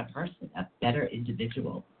you a better person, a better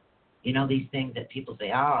individual. These things that people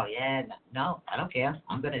say, oh, yeah, no, I don't care.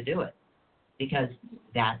 I'm going to do it because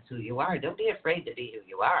that's who you are. Don't be afraid to be who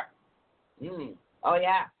you are. Oh,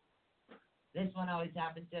 yeah. This one always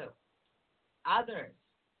happens too. Others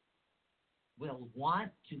will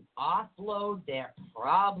want to offload their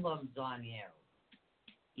problems on you.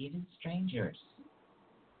 Even strangers.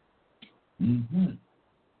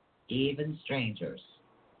 Even strangers.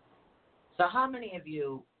 So how many of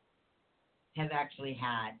you have actually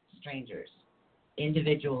had strangers,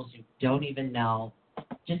 individuals who don't even know,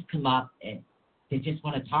 just come up and they just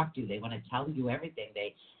want to talk to you. They want to tell you everything.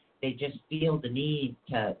 They just feel the need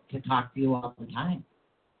to talk to you all the time.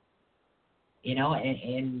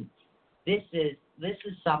 And this is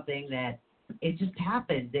something that it just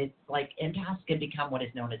happens. It's like empaths can become what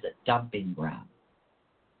is known as a dumping ground.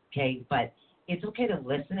 Okay, but it's okay to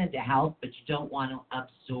listen and to help, but you don't want to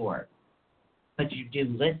absorb. But you do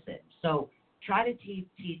listen. So try to teach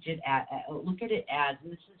it look at it as,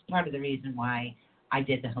 and this is part of the reason why I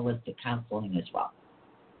did the holistic counseling as well.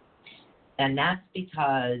 And that's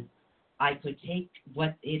because I could take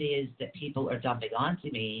what it is that people are dumping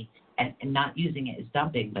onto me and not using it as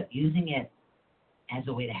dumping, but using it as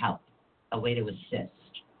a way to help, a way to assist,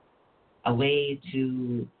 a way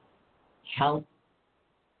to help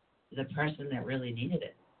the person that really needed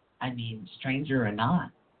it. I mean, stranger or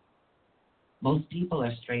not. Most people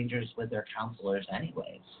are strangers with their counselors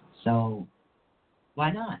anyways. So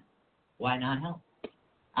why not? Why not help?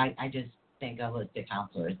 I just think a holistic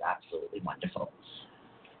counselor is absolutely wonderful.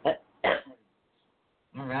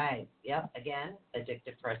 All right. Yep. Again,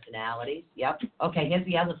 addictive personalities. Yep. Okay, here's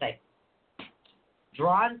the other thing.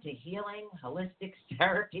 Drawn to healing, holistic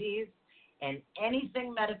therapies, and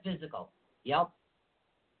anything metaphysical. Yep.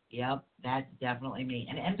 Yep, that's definitely me.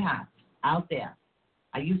 An empath out there.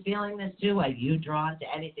 Are you feeling this too? Are you drawn to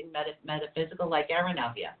anything metaphysical like Erin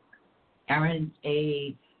out here?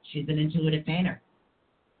 She's an intuitive painter.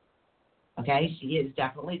 Okay, she is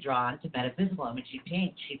definitely drawn to metaphysical. I mean, she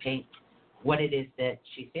paints what it is that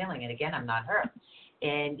she's feeling. And again, I'm not her.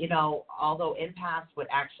 And, you know, although empaths would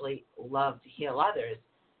actually love to heal others,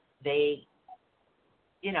 they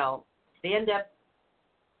end up,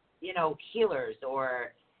 healers,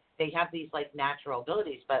 or they have these like natural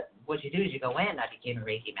abilities. But what you do is you go in. I became a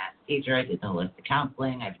Reiki master teacher. I did the holistic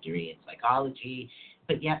counseling. I have a degree in psychology.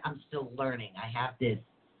 But yet I'm still learning. I have this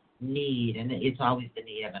need, and it's always the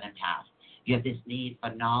need of an empath. You have this need for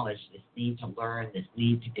knowledge, this need to learn, this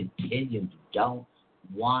need to continue. You don't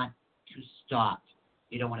want to stop.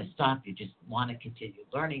 You don't want to stop. You just want to continue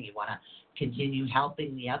learning. You want to continue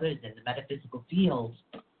helping the others in the metaphysical fields.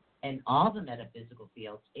 And all the metaphysical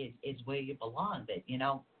fields is where you belong. But,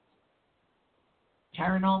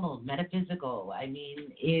 paranormal, metaphysical, I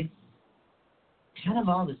mean, it's kind of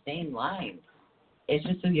all the same line. It's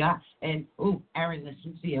just who you are. And, Erin,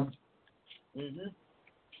 listen to you. Mm-hmm.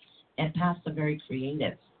 Empaths are very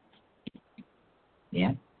creative.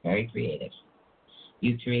 Yeah, very creative.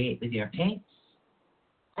 You create with your paints.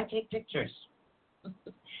 I take pictures.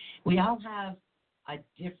 We all have a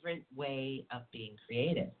different way of being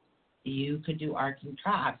creative. You could do arts and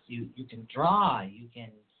crafts. You can draw. You can.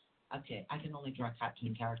 Okay, I can only draw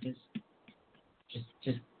cartoon characters.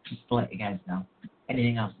 Just to let you guys know.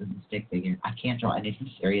 Anything else is a stick figure. I can't draw anything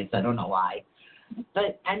serious. I don't know why.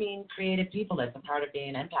 But, I mean, creative people, that's a part of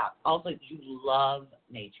being an empath. Also, you love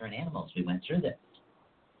nature and animals. We went through this.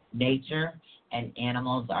 Nature and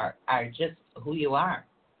animals are just who you are.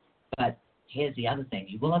 But here's the other thing.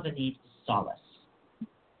 You will have a need for solace.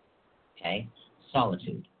 Okay?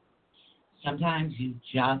 Solitude. Sometimes you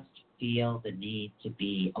just feel the need to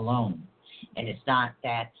be alone. And it's not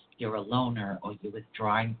that you're a loner or you're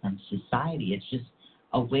withdrawing from society. It's just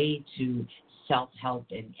a way to self-help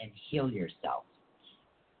and heal yourself.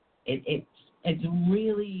 It's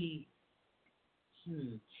really,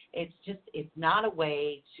 it's not a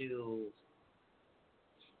way to,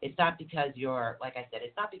 it's not because you're, like I said,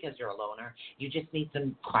 it's not because you're a loner. You just need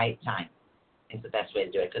some quiet time. It's the best way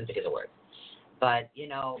to do it. I couldn't think of the word. But,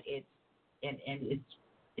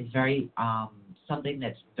 it's very, something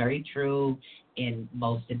that's very true in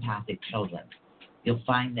most empathic children. You'll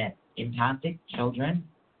find that empathic children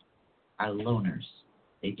are loners.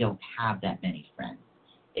 They don't have that many friends.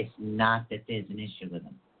 It's not that there's an issue with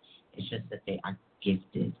them. It's just that they are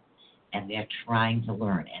gifted, and they're trying to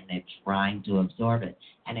learn, and they're trying to absorb it.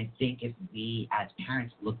 And I think if we as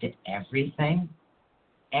parents looked at everything,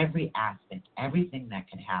 every aspect, everything that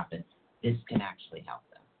can happen, this can actually help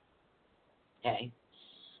them. Okay?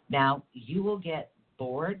 Now, you will get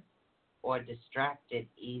bored or distracted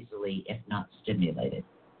easily if not stimulated.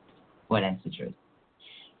 Well, that's the truth.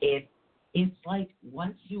 It's like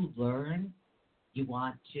once you learn, you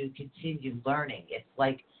want to continue learning. It's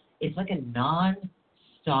like a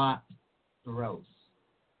non-stop growth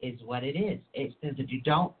is what it is. It's because if you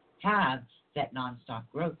don't have that non-stop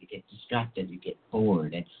growth, you get distracted, you get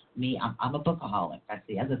bored. And me, I'm a bookaholic. That's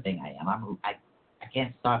the other thing I am. I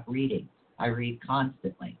can't stop reading. I read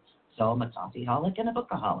constantly. So I'm a coffeeholic and a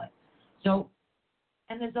bookaholic. So,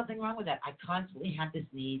 and there's nothing wrong with that. I constantly have this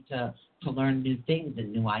need to learn new things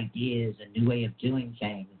and new ideas and new way of doing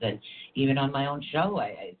things. And even on my own show,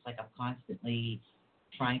 it's like I'm constantly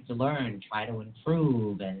trying to learn, try to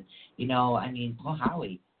improve. And, poor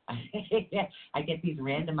Howie. I get these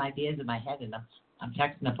random ideas in my head, and I'm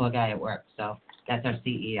texting the poor guy at work. So that's our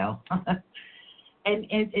CEO. And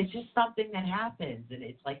it's just something that happens. And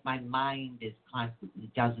it's like my mind is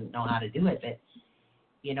constantly doesn't know how to do it. But,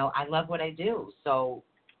 I love what I do. So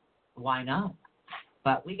why not?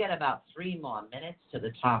 But we got about 3 more minutes to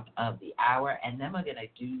the top of the hour, and then we're going to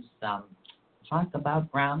do talk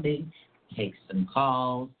about grounding, take some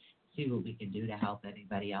calls, see what we can do to help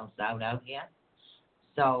anybody else out here.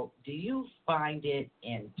 So do you find it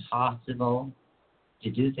impossible to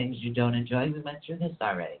do things you don't enjoy? We went through this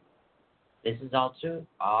already. This is all true.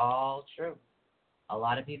 All true. A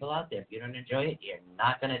lot of people out there, if you don't enjoy it, you're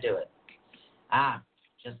not going to do it.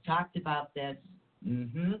 Just talked about this.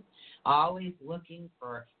 Always looking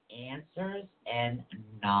for answers and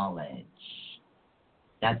knowledge.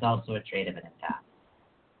 That's also a trait of an empath.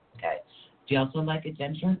 Okay. Do you also like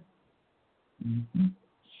adventure?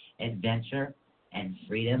 Adventure and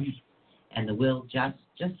freedom and the will just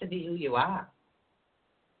to be who you are.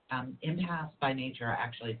 Empaths by nature are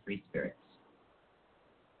actually free spirits.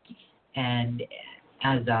 And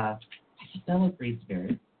as a fellow free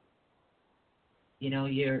spirit, you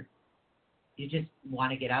just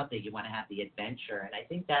want to get out there. You want to have the adventure. And I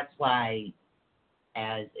think that's why,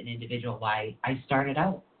 as an individual, why I started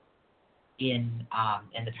out in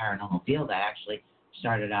the paranormal field. I actually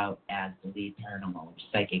started out as the lead paranormal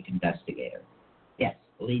psychic investigator. Yes,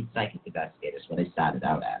 the lead psychic investigator is what I started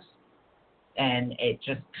out as. And it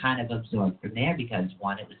just kind of absorbed from there because,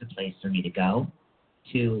 one, it was a place for me to go.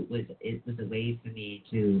 Two, it was a way for me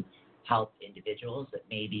to help individuals that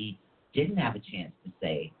maybe didn't have a chance to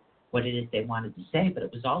say what it is they wanted to say, but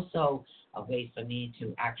it was also a way for me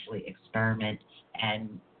to actually experiment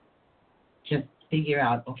and just figure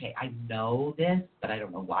out, okay, I know this, but I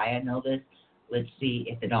don't know why I know this. Let's see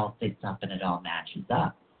if it all fits up and it all matches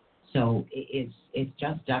up. So it's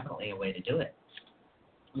just definitely a way to do it.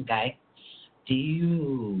 Okay?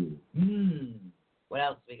 What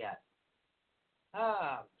else we got?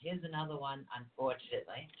 Here's another one,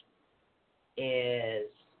 unfortunately,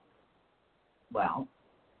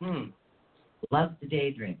 loves to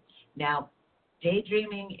daydream. Now,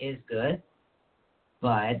 daydreaming is good,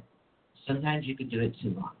 but sometimes you can do it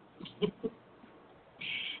too long.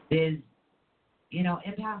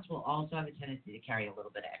 Empaths will also have a tendency to carry a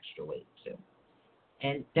little bit of extra weight, too.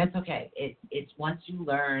 And that's okay. It's once you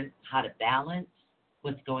learn how to balance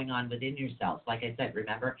what's going on within yourself. Like I said,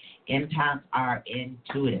 remember, empaths are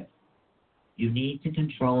intuitive. You need to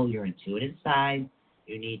control your intuitive side.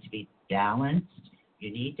 You need to be balanced.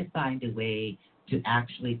 You need to find a way to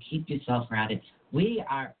actually keep yourself grounded. We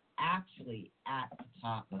are actually at the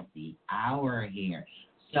top of the hour here.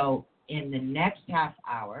 So in the next half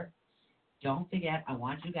hour, don't forget, I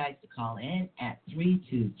want you guys to call in at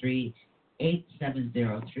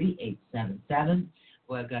 323-870-3877.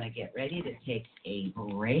 We're going to get ready to take a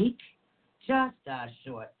break, just a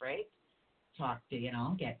short break. Talk to,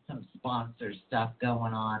 get some sponsor stuff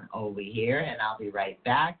going on over here, and I'll be right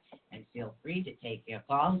back. And feel free to take your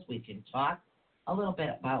calls. We can talk a little bit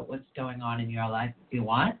about what's going on in your life if you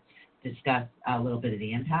want, discuss a little bit of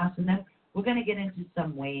the empath, and then we're going to get into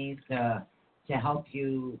some ways to help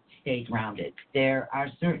you stay grounded. There are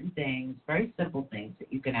certain things, very simple things,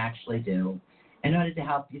 that you can actually do in order to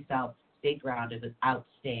help yourself stay grounded without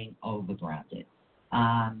staying overgrounded.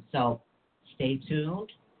 So stay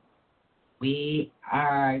tuned. We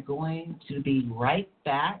are going to be right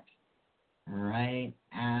back right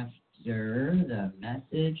after the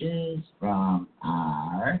messages from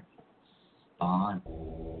our sponsor.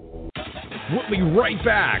 We'll be right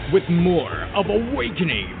back with more of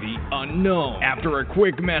Awakening the Unknown after a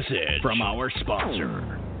quick message from our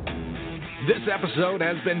sponsor. This episode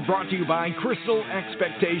has been brought to you by Crystal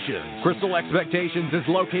Expectations. Crystal Expectations is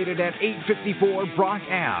located at 854 Brock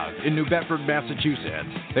Ave in New Bedford, Massachusetts.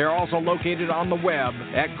 They are also located on the web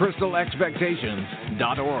at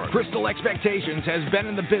crystalexpectations.org. Crystal Expectations has been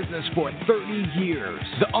in the business for 30 years.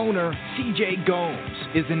 The owner, CJ Gomes,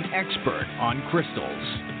 is an expert on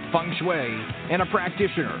crystals, feng shui, and a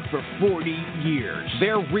practitioner for 40 years.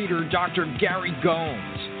 Their reader, Dr. Gary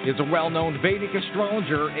Gomes, is a well-known Vedic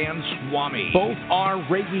astrologer and Swami. Both are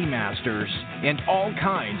Reiki masters, and all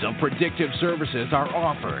kinds of predictive services are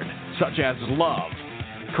offered, such as love,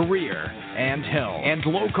 career, and health. And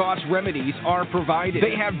low-cost remedies are provided.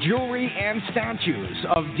 They have jewelry and statues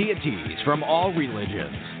of deities from all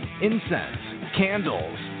religions, incense,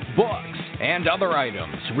 candles, books, and other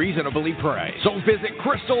items reasonably priced. So visit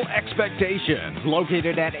Crystal Expectations,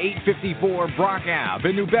 located at 854 Brock Ave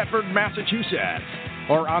in New Bedford, Massachusetts,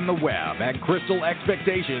 or on the web at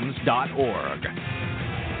crystalexpectations.org.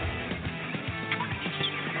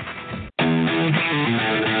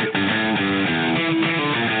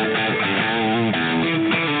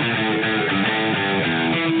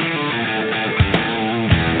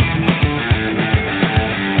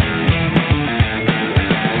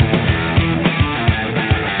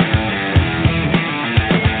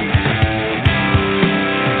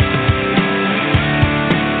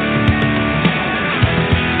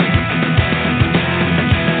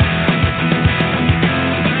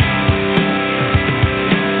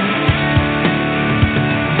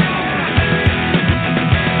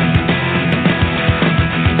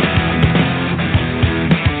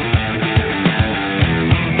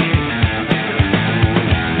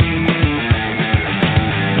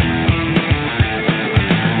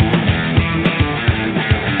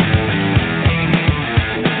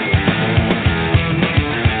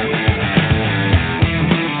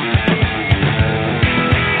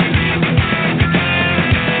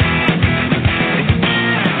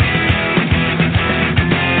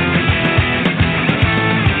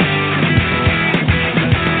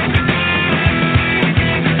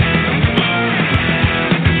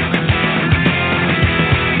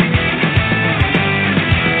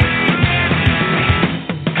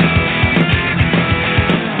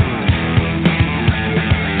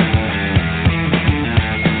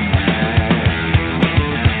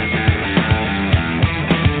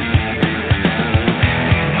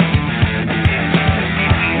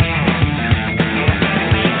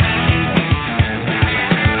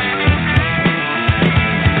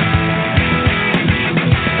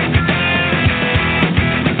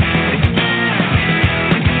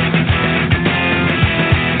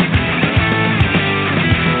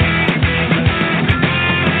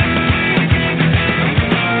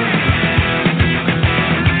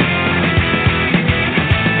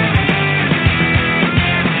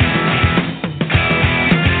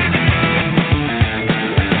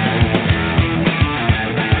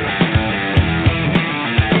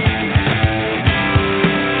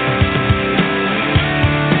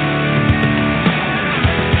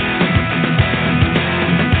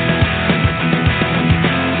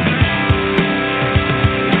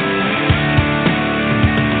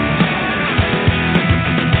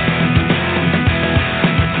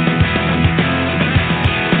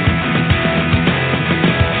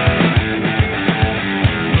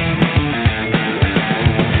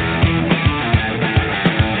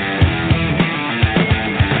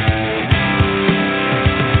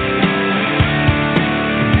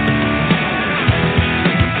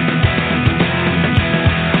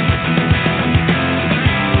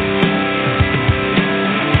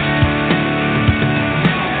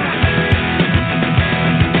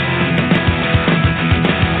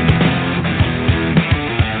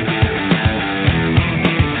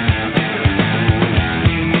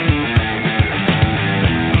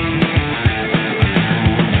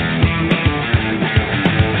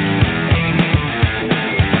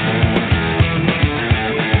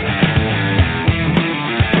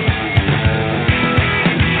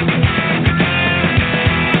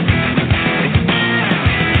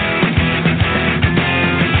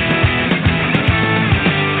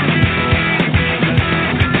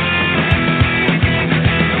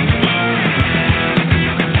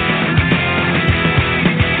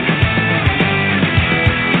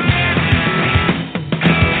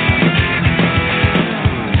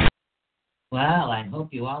 hope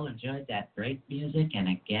you all enjoyed that great music. And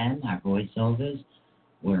again, our voiceovers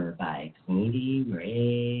were by Cody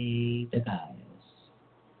Ray DeGiles.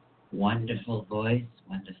 Wonderful voice,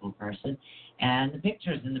 wonderful person. And the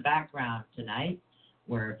pictures in the background tonight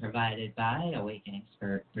were provided by Awakening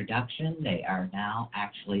Spirit Production. They are now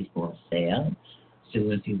actually for sale. So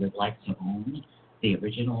if you would like to own the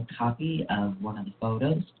original copy of one of the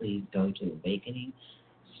photos, please go to Awakening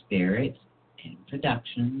Spirit and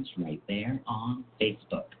Productions right there on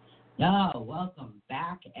Facebook. So, welcome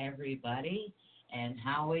back, everybody. And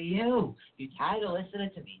how are you? You tired of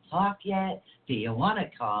listening to me talk yet? Do you want to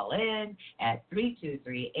call in at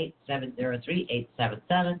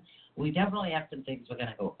 323-870-3877? We definitely have some things we're going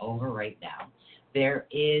to go over right now. There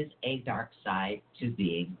is a dark side to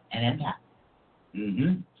being an empath.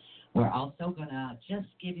 We're also going to just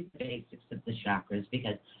give you the basics of the chakras,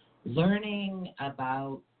 because learning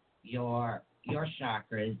about your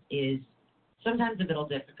chakras is sometimes a little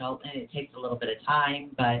difficult and it takes a little bit of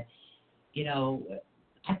time, but you know,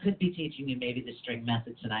 I could be teaching you maybe the string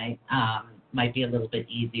method tonight. Might be a little bit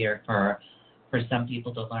easier for some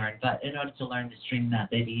people to learn, but in order to learn the string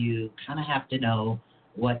method, you kind of have to know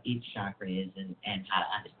what each chakra is and how to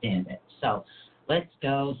understand it. So let's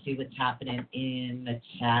go see what's happening in the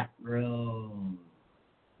chat room.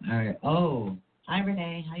 All right. Oh, hi,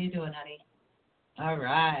 Renee. How you doing, honey? All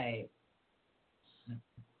right.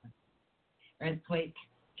 Earthquake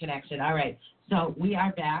connection. All right. So we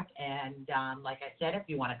are back, and like I said, if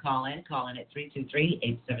you want to call in at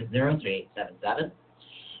 323-870-3877.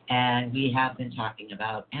 And we have been talking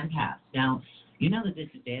about empaths. Now, you know the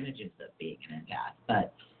disadvantages of being an empath,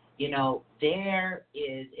 but, you know,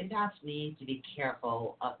 empaths need to be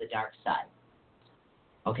careful of the dark side.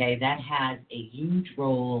 Okay, that has a huge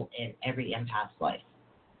role in every empath's life.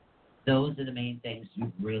 Those are the main things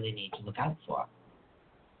you really need to look out for.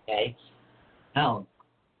 Okay? Oh,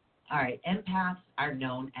 all right, empaths are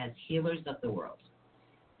known as healers of the world.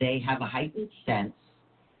 They have a heightened sense,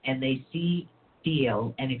 and they see,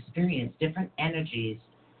 feel, and experience different energies,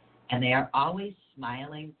 and they are always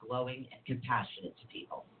smiling, glowing, and compassionate to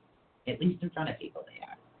people. At least in front of people they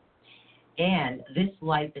are. And this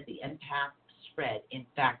light that the empaths spread, in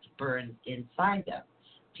fact, burns inside them.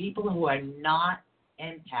 People who are not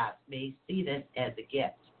empaths may see this as a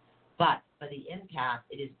gift, but for the empath,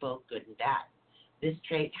 it is both good and bad. This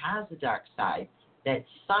trait has a dark side that's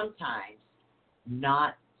sometimes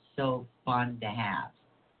not so fun to have.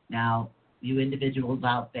 Now, you individuals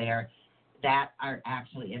out there that are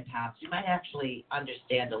actually empaths, you might actually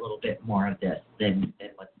understand a little bit more of this than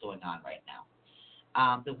what's going on right now.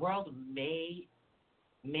 The world may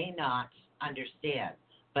not understand,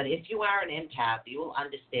 but if you are an empath, you will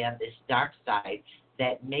understand this dark side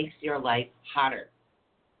that makes your life harder.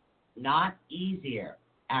 Not easier,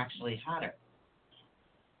 actually harder.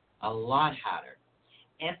 A lot harder.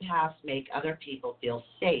 Empaths make other people feel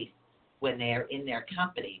safe when they are in their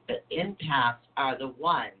company, but empaths are the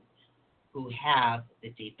ones who have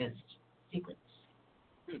the deepest secrets.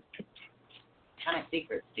 What kind of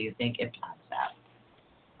secrets do you think empaths have?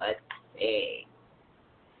 Let's see.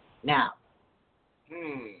 Now,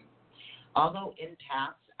 although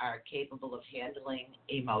empaths are capable of handling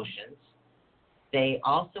emotions, they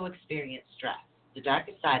also experience stress. The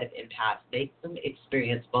darker side of empaths makes them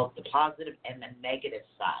experience both the positive and the negative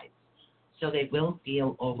sides. So they will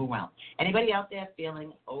feel overwhelmed. Anybody out there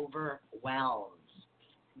feeling overwhelmed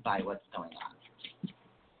by what's going on?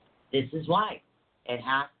 This is why. It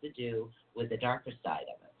has to do with the darker side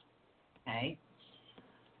of it. Okay?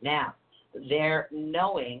 Now, their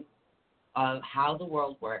knowing of how the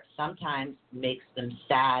world works sometimes makes them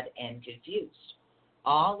sad and confused.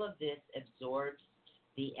 All of this absorbs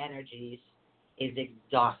the energies, is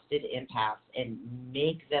exhausted empaths, and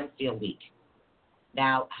make them feel weak.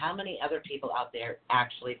 Now, how many other people out there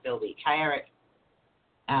actually feel weak? Hi, Eric.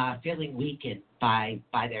 Feeling weakened by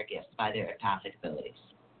their gifts, by their empathic abilities.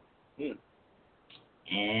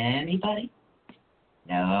 Anybody?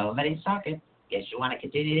 Nobody's talking. Guess you want to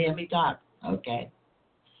continue to hear me talk. Okay.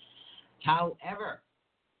 However,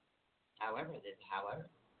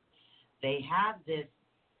 they have this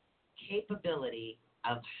capability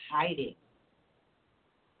of hiding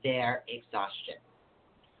their exhaustion.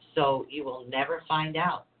 So you will never find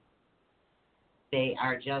out. They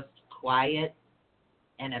are just quiet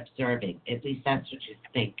and observing. At least that's what you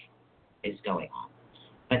think is going on.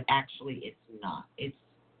 But actually it's not. It's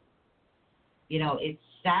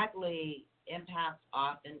sadly, empaths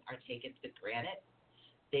often are taken for granted.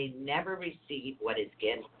 They never receive what is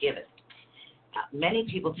given. Many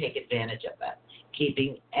people take advantage of that,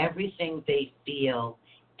 keeping everything they feel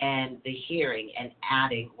and the hearing and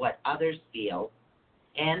adding what others feel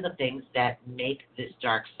and the things that make this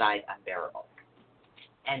dark side unbearable.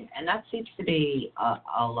 And that seems to be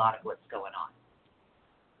a lot of what's going on.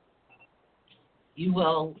 You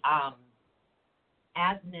will,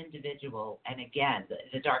 as an individual, and again,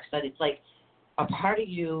 the dark side, it's like a part of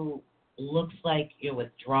you looks like you're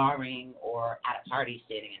withdrawing or at a party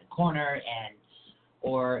standing in a corner, and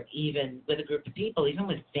or even with a group of people, even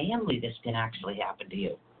with family, this can actually happen to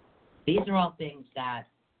you. These are all things that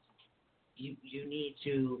you need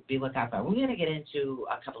to be looking out for. We're going to get into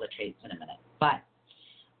a couple of traits in a minute, but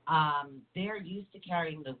they're used to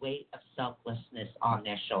carrying the weight of selflessness on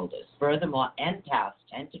their shoulders. Furthermore, empaths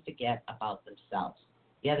tend to forget about themselves.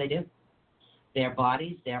 Yeah, they do. Their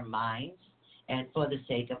bodies, their minds, and for the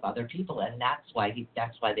sake of other people, and that's why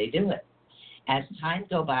they do it. As time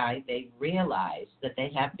goes by, they realize that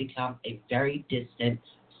they have become a very distant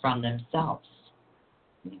from themselves.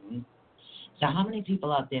 Mm-hmm. So how many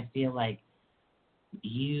people out there feel like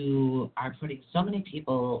you are putting so many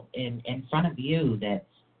people in front of you that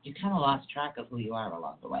you kind of lost track of who you are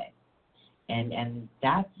along the way? And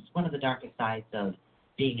that's one of the darkest sides of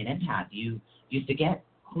being an empath. You forget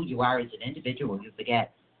who you are as an individual. You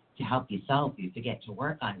forget to help yourself. You forget to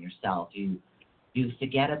work on yourself. You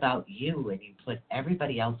forget about you, and you put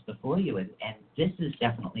everybody else before you. And this is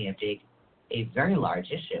definitely a very large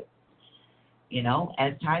issue. You know,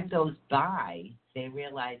 as time goes by, they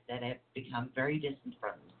realize that they've become very distant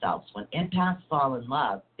from themselves. When empaths fall in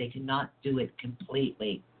love, they cannot do it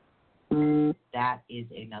completely. That is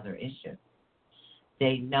another issue.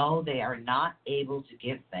 They know they are not able to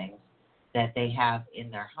give things that they have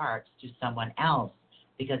in their hearts to someone else,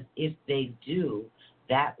 because if they do,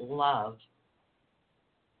 that love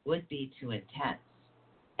would be too intense.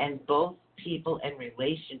 And both people and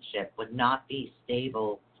relationship would not be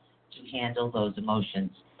stable to handle those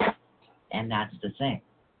emotions. And that's the thing.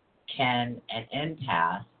 Can an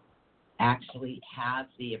empath actually have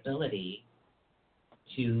the ability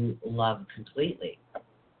to love completely?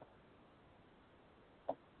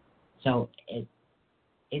 So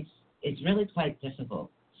it's really quite difficult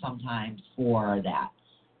sometimes for that.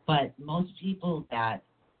 But most people that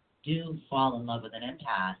do fall in love with an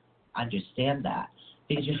empath understand that,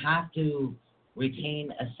 because you have to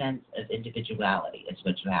retain a sense of individuality. It's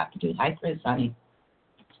what you have to do. Hi, Chris, honey.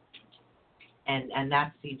 And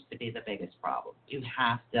that seems to be the biggest problem. You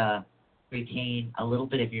have to retain a little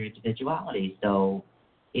bit of your individuality. So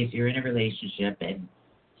if you're in a relationship and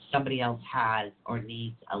somebody else has or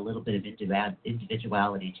needs a little bit of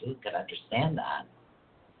individuality too, can understand that.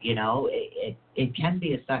 You know, it can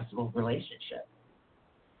be a successful relationship.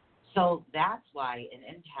 So that's why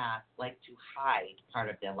an empath like to hide part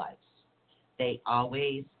of their lives. They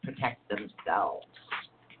always protect themselves.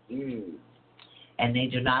 And they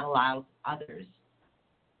do not allow others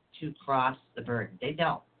to cross the burden. They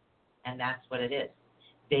don't. And that's what it is.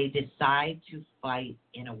 They decide to fight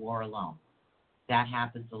in a war alone. That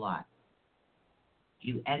happens a lot.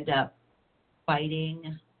 You end up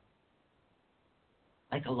fighting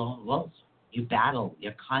like a lone wolf. You battle.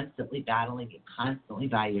 You're constantly battling. You're constantly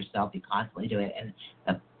by yourself. You constantly do it. And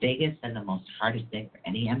the biggest and the most hardest thing for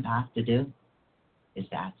any empath to do is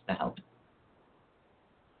to ask for help.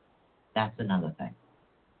 That's another thing.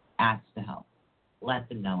 Ask for help. Let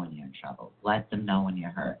them know when you're in trouble. Let them know when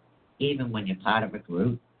you're hurt. Even when you're part of a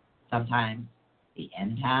group, sometimes the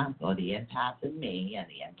empath or the empath in me and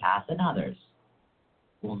the empath in others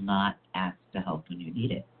will not ask for help when you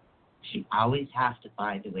need it. You always have to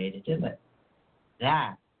find a way to do it.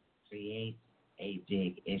 That creates a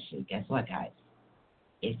big issue. Guess what, guys?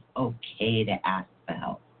 It's okay to ask for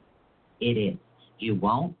help. It is. You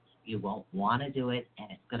won't want to do it,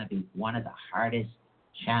 and it's going to be one of the hardest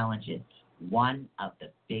challenges. One of the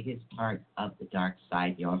biggest parts of the dark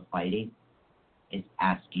side you're fighting is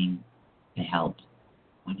asking for help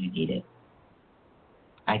when you need it.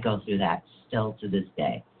 I go through that still to this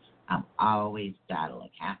day. I'm always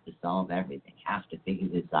battling, have to solve everything, have to figure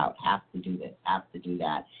this out, have to do this, have to do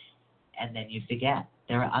that. And then you forget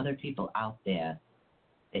there are other people out there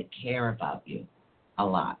that care about you a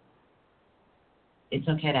lot. It's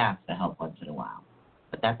okay to ask for help once in a while,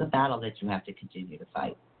 but that's a battle that you have to continue to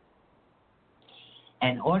fight.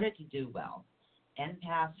 In order to do well,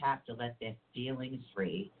 empaths have to let their feelings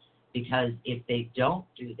free, because if they don't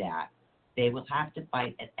do that, they will have to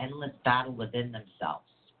fight an endless battle within themselves.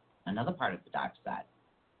 Another part of the dark side.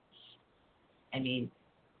 I mean,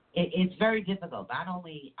 it's very difficult. Not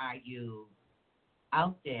only are you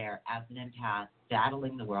out there as an empath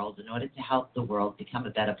battling the world in order to help the world become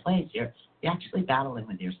a better place, you're actually battling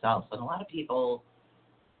with yourself. And a lot of people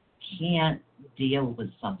can't deal with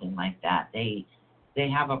something like that. They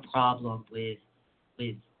have a problem with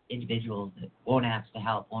with individuals that won't ask for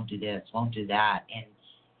help, won't do this, won't do that, and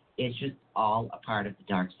it's just all a part of the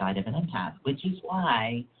dark side of an empath, which is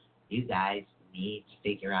why you guys need to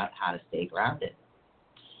figure out how to stay grounded.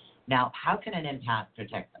 Now, how can an empath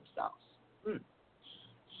protect themselves?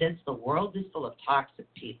 Since the world is full of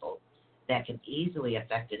toxic people that can easily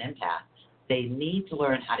affect an empath, they need to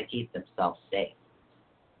learn how to keep themselves safe.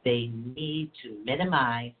 They need to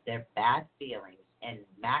minimize their bad feelings and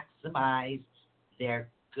maximize their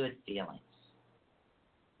good feelings.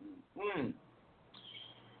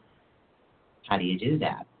 How do you do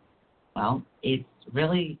that? Well, it's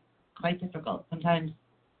really quite difficult. Sometimes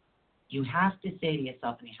you have to say to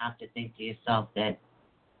yourself and you have to think to yourself that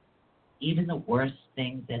even the worst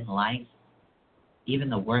things in life, even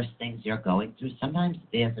the worst things you're going through, sometimes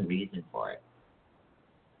there's a reason for it.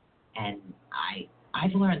 And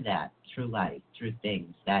I've learned that through life, through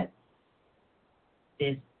things, that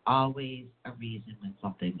there's always a reason when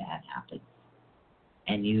something bad happens.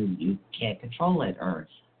 And you can't control it, or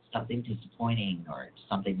something disappointing or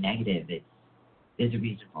something negative. There's a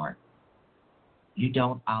reason for it. You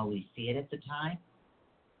don't always see it at the time,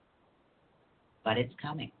 but it's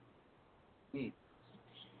coming.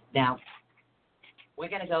 Now, we're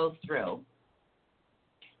going to go through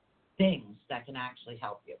things that can actually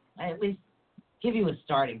help you, at least give you a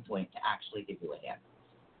starting point to actually give you a hand.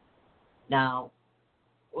 Now,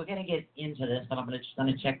 we're going to get into this, but I'm just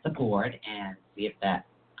going to check the board and see if that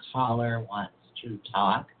caller wants to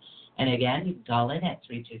talk. And again, you can call in at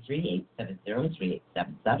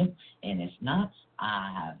 323-870-3877. And if not,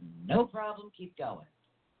 I have no problem. Keep going,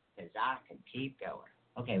 because I can keep going.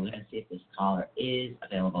 Okay, we're going to see if this caller is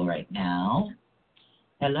available right now.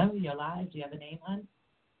 Hello, you're live. Do you have a name, hon?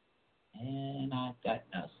 And I've got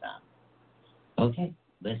no sound. Okay,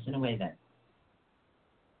 listen away then.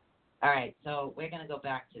 All right, so we're going to go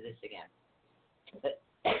back to this again.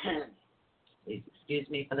 Please excuse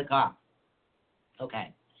me for the cough.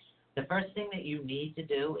 Okay. The first thing that you need to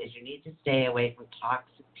do is you need to stay away from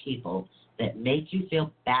toxic people that make you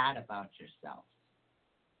feel bad about yourself.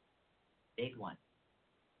 Big one.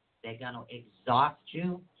 They're going to exhaust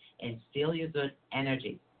you and steal your good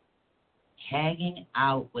energy. Hanging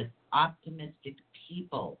out with optimistic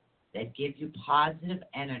people that give you positive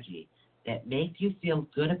energy, that make you feel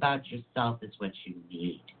good about yourself, is what you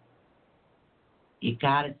need. You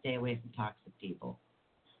got to stay away from toxic people.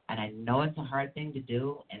 And I know it's a hard thing to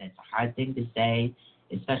do, and it's a hard thing to say,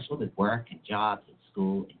 especially with work and jobs and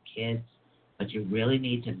school and kids, but you really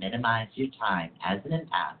need to minimize your time as an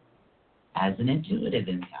empath, as an intuitive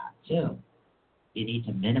empath too. You need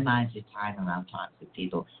to minimize your time around toxic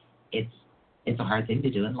people. It's a hard thing to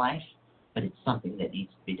do in life, but it's something that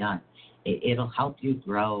needs to be done. It'll help you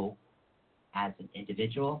grow as an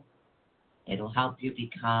individual. It'll help you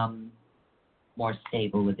become more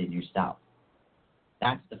stable within yourself.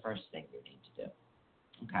 That's the first thing you need to do.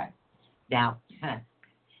 Okay. Now,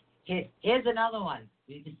 here's another one.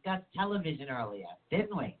 We discussed television earlier,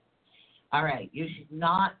 didn't we? All right. You should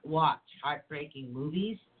not watch heartbreaking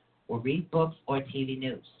movies or read books or TV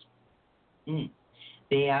news.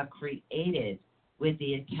 They are created with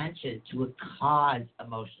the intention to cause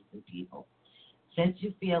emotions in people. Since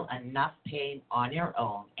you feel enough pain on your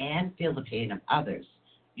own and feel the pain of others,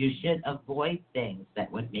 you should avoid things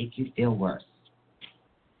that would make you feel worse.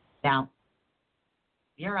 Now,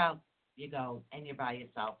 you're out, you go, and you're by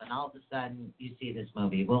yourself, and all of a sudden you see this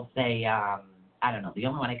movie. We'll say, I don't know, the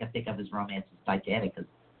only one I can think of is Romance is Titanic, because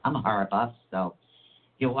I'm a horror buff. So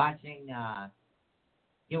you're watching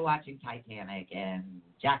Titanic, and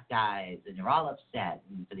Jack dies, and you're all upset,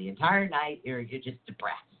 and for the entire night you're just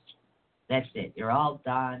depressed. That's it. You're all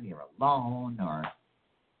done. You're alone, or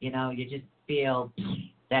you just feel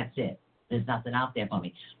that's it. There's nothing out there for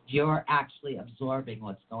me. You're actually absorbing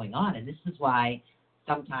what's going on. And this is why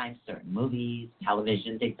sometimes certain movies,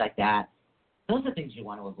 television, things like that, those are things you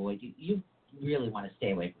want to avoid. You really want to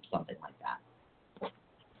stay away from something like that.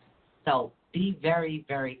 So be very,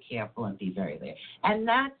 very careful and be very aware. And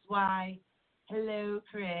that's why, hello,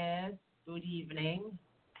 Chris, good evening.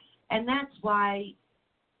 And that's why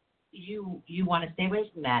you want to stay away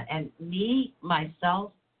from that. And me,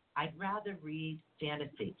 myself, I'd rather read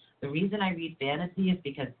fantasy. The reason I read fantasy is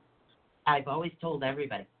because I've always told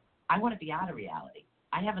everybody, I want to be out of reality.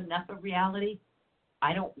 I have enough of reality.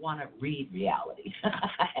 I don't want to read reality.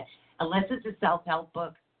 Unless it's a self-help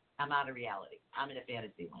book, I'm out of reality. I'm in a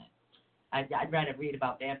fantasy land. I'd rather read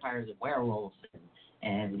about vampires and werewolves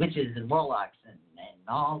and witches and warlocks and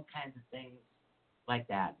all kinds of things like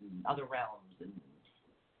that, and other realms, and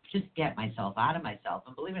just get myself out of myself.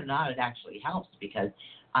 And believe it or not, it actually helps because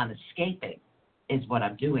I'm escaping. is what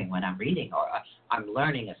I'm doing when I'm reading, or I'm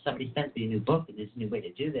learning. If somebody sends me a new book and there's a new way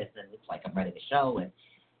to do this, and it's like I'm writing a show, and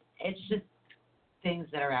it's just things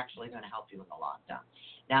that are actually going to help you in the long term.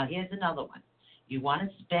 Now, here's another one. You want to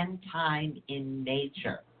spend time in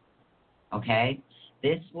nature, okay?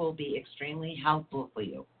 This will be extremely helpful for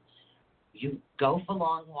you. You go for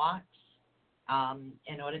long walks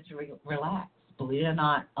in order to relax. Believe it or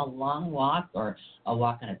not, a long walk or a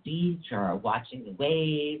walk on a beach or watching the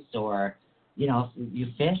waves or, you know, if you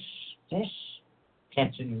fish,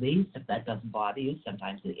 catch and release, if that doesn't bother you.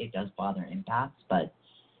 Sometimes it does bother empaths, but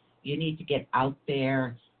you need to get out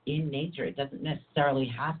there in nature. It doesn't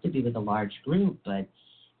necessarily have to be with a large group, but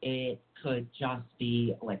it could just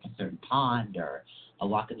be like a certain pond or a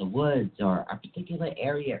walk in the woods or a particular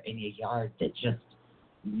area in your yard that just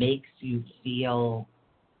makes you feel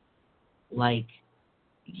like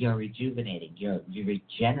you're rejuvenating, you're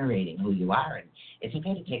regenerating who you are. And it's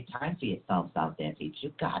okay to take time for yourself, South Antiques.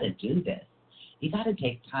 You've got to do this. You got to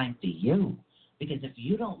take time for you, because if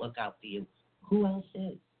you don't look out for you, who else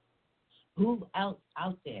is? Who else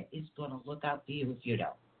out there is going to look out for you if you don't?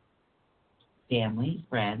 Family,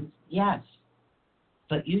 friends, yes.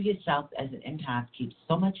 But you yourself as an empath keep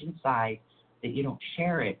so much inside that you don't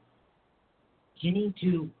share it. You need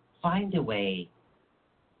to find a way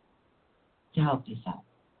to help yourself.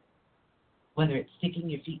 Whether it's sticking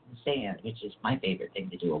your feet in the sand, which is my favorite thing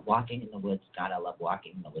to do, or walking in the woods. God, I love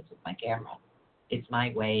walking in the woods with my camera. It's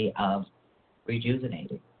my way of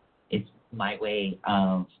rejuvenating. It's my way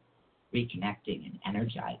of reconnecting and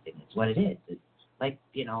energizing. It's what it is. It's like,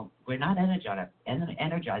 you know, we're not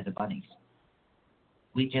energizer bunnies.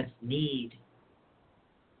 We just need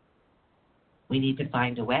to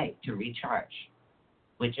find a way to recharge.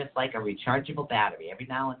 We're just like a rechargeable battery. Every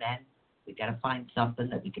now and then, we've got to find something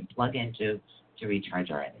that we can plug into to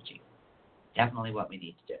recharge our energy. Definitely what we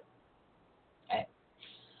need to do.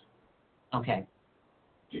 Okay.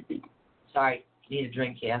 Sorry, need a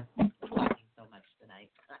drink here. I'm talking so much tonight.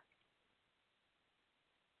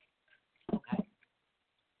 Okay.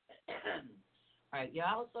 All right, you're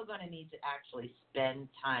also going to need to actually spend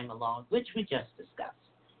time alone, which we just discussed.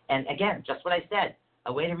 And again, just what I said,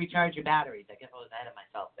 a way to recharge your batteries. I guess I was ahead of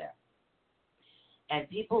myself there. And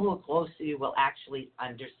people who are close to you will actually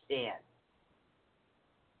understand.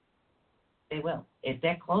 They will. If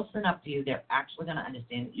they're close enough to you, they're actually going to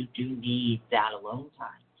understand that you do need that alone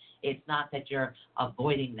time. It's not that you're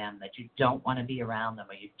avoiding them, that you don't want to be around them,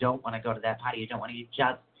 or you don't want to go to that party, you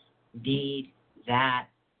just need that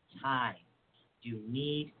time. You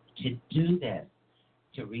need to do this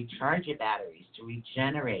to recharge your batteries, to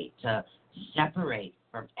regenerate, to separate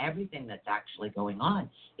from everything that's actually going on.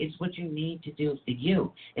 It's what you need to do for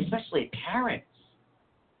you, especially parents.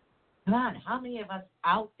 Come on, how many of us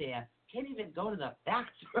out there can't even go to the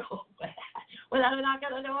bathroom without a knock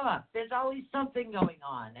on the door? There's always something going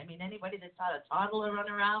on. I mean, anybody that's had a toddler run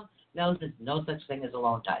around knows there's no such thing as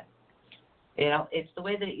alone time. You know, it's the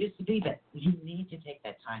way that it used to be, but you need to take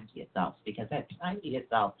that time to yourself, because that time to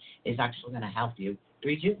yourself is actually going to help you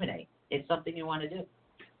rejuvenate. It's something you want to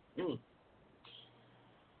do.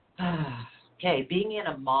 Okay, being in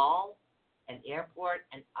a mall, an airport,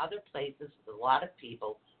 and other places with a lot of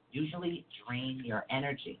people usually drain your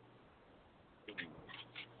energy.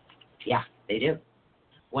 Yeah, they do.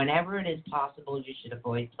 Whenever it is possible, you should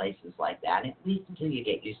avoid places like that, at least until you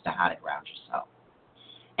get used to how to ground yourself.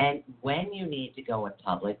 And when you need to go in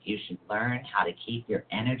public, you should learn how to keep your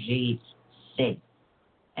energy safe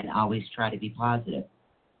and always try to be positive.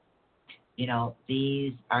 You know,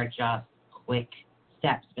 these are just quick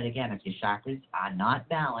steps. But again, if your chakras are not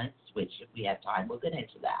balanced, which if we have time, we'll get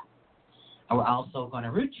into that. And we're also going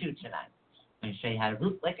to root you tonight. I'm going to show you how to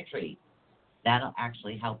root like a tree. That'll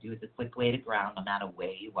actually help you with a quick way to ground no matter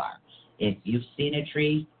where you are. If you've seen a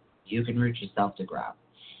tree, you can root yourself to ground.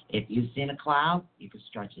 If you've seen a cloud, you can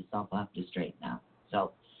stretch yourself up to straighten out.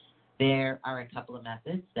 So there are a couple of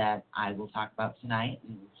methods that I will talk about tonight,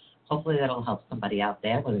 and hopefully that'll help somebody out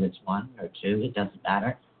there, whether it's one or two, it doesn't matter.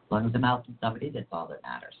 As long as I'm helping somebody, that's all that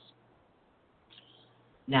matters.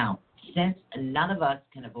 Now, since none of us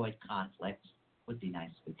can avoid conflict, would be nice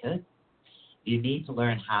if we could, you need to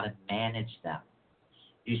learn how to manage them.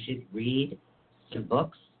 You should read some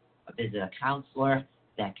books or visit a counselor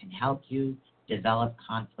that can help you develop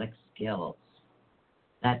conflict skills.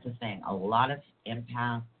 That's the thing. A lot of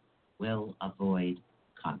empaths will avoid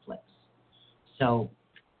conflicts. So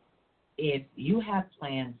if you have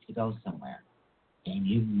plans to go somewhere and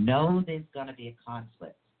you know there's going to be a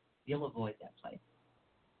conflict, you'll avoid that place.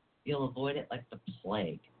 You'll avoid it like the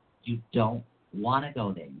plague. You don't want to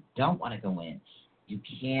go there. You don't want to go in. You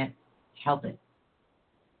can't help it.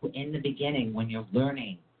 in the beginning when you're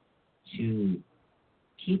learning to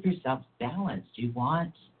keep yourself balanced. You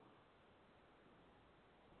want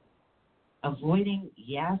avoiding,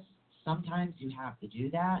 yes, sometimes you have to do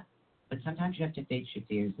that, but sometimes you have to face your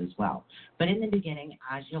fears as well. But in the beginning,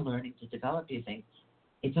 as you're learning to develop your things,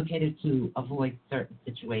 it's okay to avoid certain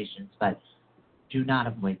situations, but do not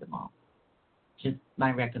avoid them all. Just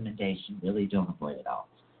my recommendation, really don't avoid it all.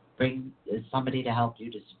 Bring somebody to help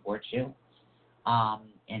you, to support you.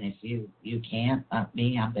 And if you can't, I'm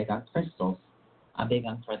big on crystals. I'm big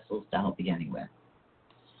on crystals to help you anywhere.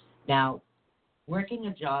 Now, working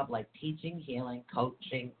a job like teaching, healing,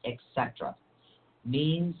 coaching, etc.,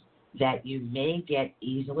 means that you may get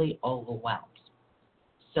easily overwhelmed.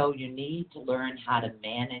 So you need to learn how to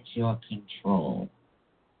manage your control.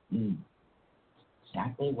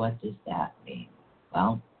 Exactly what does that mean?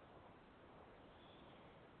 Well,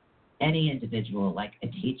 any individual, like a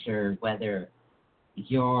teacher, whether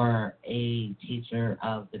you're a teacher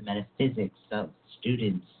of the metaphysics of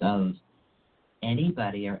students, of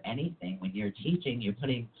anybody or anything, when you're teaching, you're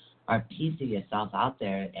putting a piece of yourself out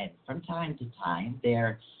there, and from time to time,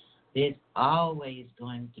 there's always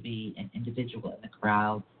going to be an individual in the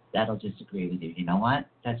crowd that'll disagree with you. You know what?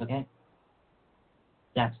 That's okay.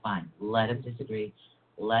 That's fine. Let them disagree.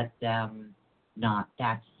 Let them not.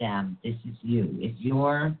 That's them. This is you. If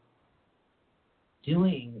you're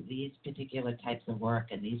doing these particular types of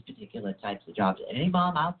work and these particular types of jobs, any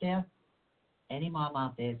mom out there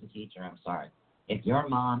is a teacher. I'm sorry. If you're a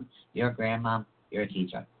mom, you're a grandmom, you're a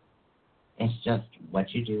teacher. It's just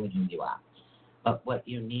what you do and who you are. But what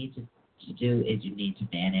you need to do is you need to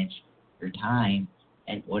manage your time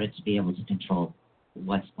in order to be able to control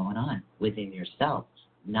what's going on within yourself,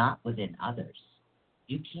 not within others.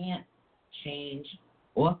 You can't change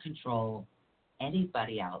or control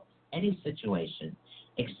anybody else, any situation,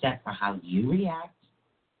 except for how you react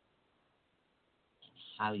and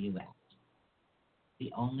how you act.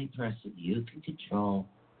 The only person you can control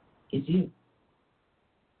is you.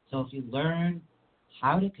 So if you learn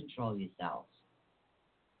how to control yourself,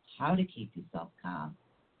 how to keep yourself calm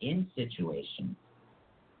in situations,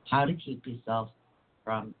 how to keep yourself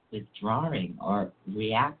from withdrawing or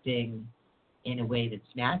reacting in a way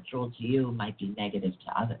that's natural to you might be negative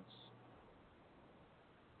to others.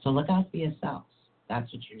 So look out for yourselves.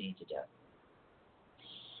 That's what you need to do.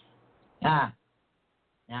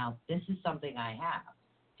 Now, this is something I have.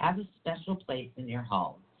 Have a special place in your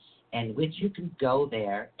home in which you can go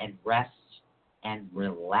there and rest and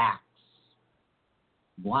relax.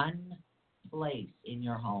 One place in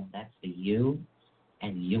your home that's for you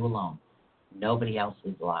and you alone. Nobody else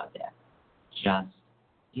is allowed there. Just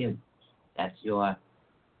you. That's your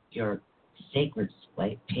sacred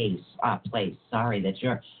place. That's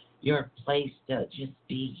your place to just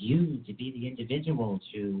be you, to be the individual,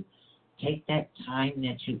 to take that time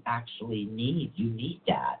that you actually need. You need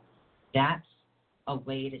that. That's a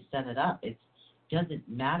way to set it up. It doesn't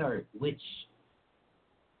matter which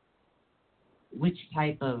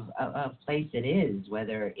type of place it is,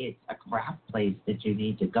 whether it's a craft place that you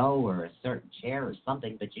need to go or a certain chair or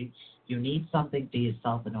something, but you need something for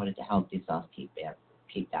yourself in order to help yourself keep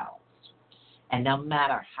balanced. And no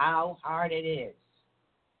matter how hard it is,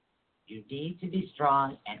 you need to be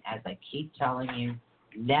strong. And as I keep telling you,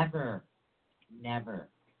 never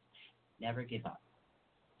give up.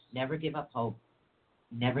 Never give up hope.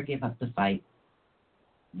 Never give up the fight.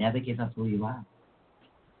 Never give up who you are.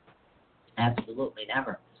 Absolutely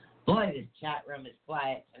never. Boy, this chat room is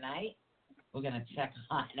quiet tonight. We're going to check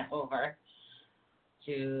on over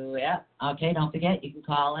to, okay, don't forget, you can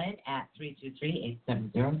call in at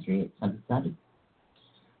 323-870-3877.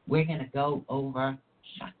 We're going to go over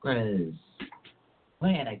chakras.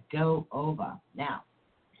 We're going to go over. Now,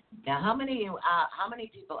 how many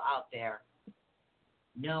people out there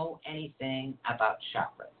know anything about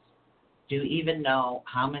chakras? Do you even know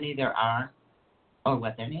how many there are or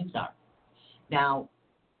what their names are? Now,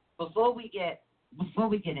 before we get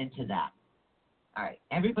into that, all right,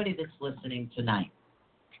 everybody that's listening tonight,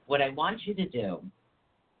 what I want you to do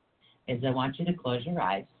is I want you to close your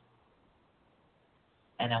eyes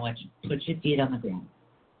and I want you to put your feet on the ground.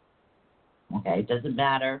 Okay, it doesn't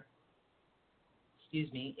matter,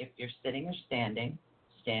 if you're sitting or standing.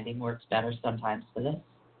 Standing works better sometimes for this.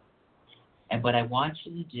 And what I want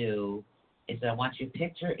you to do is I want you to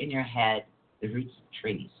picture in your head the roots of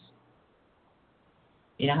trees.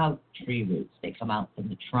 You know how tree roots, they come out from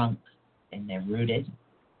the trunk and they're rooted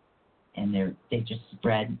and they just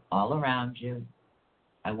spread all around you.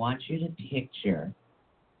 I want you to picture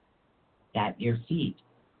that your feet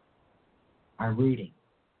are rooting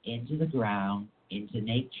into the ground, into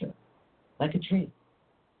nature, like a tree.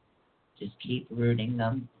 Just keep rooting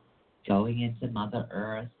them, going into Mother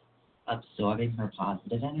Earth, absorbing her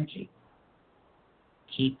positive energy.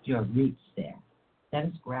 Keep your roots there. That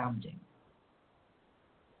is grounding.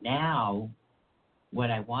 Now,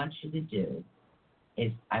 what I want you to do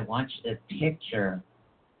is I want you to picture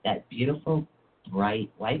that beautiful,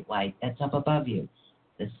 bright, white light that's up above you,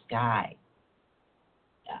 the sky,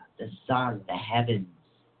 the sun, the heavens,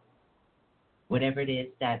 whatever it is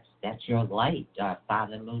that's your light,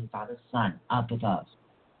 Father Moon, Father Sun, up above.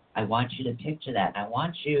 I want you to picture that. I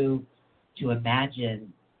want you to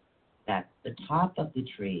imagine that the top of the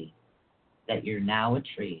tree, that you're now a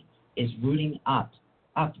tree, is rooting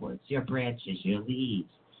upwards. Your branches, your leaves,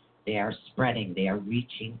 they are spreading, they are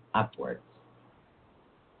reaching upwards.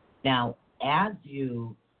 Now, as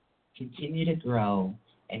you continue to grow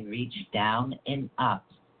and reach down and up,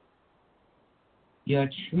 your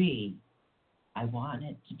tree, I want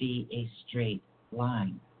it to be a straight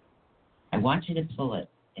line. I want you to pull it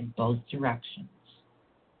in both directions.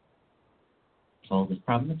 Pull it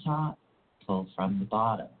from the top, pull from the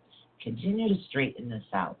bottom. Continue to straighten this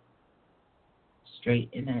out.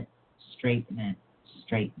 Straighten it, straighten it,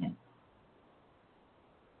 straighten it.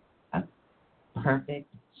 A perfect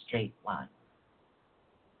straight line.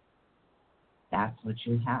 That's what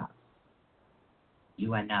you have.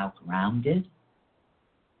 You are now grounded,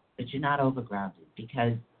 but you're not overgrounded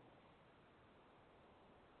because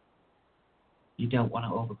you don't want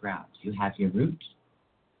to overground. You have your root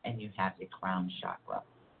and you have your crown chakra.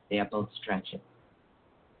 They are both stretching.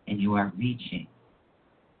 And you are reaching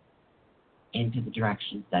into the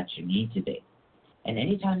directions that you need to be. And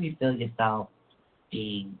anytime you feel yourself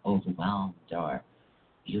being overwhelmed or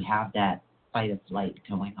you have that fight or flight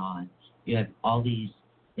going on, you have all these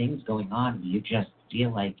things going on, you just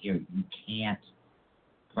feel like you can't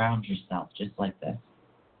ground yourself just like this.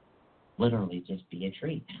 Literally, just be a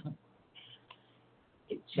tree.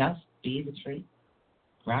 Just be the tree.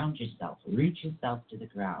 Ground yourself. Root yourself to the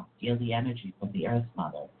ground. Feel the energy from the Earth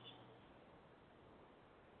Mother.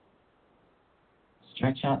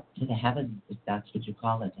 Stretch up to the heavens, if that's what you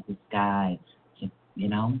call it, to the sky, to, the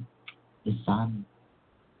sun,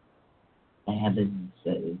 the heavens,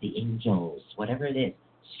 the angels, whatever it is.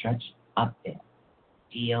 Stretch up there.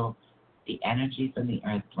 Feel the energy from the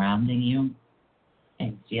earth grounding you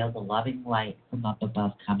and feel the loving light from up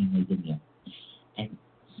above coming within you. And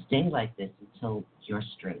stay like this until you're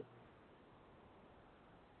straight.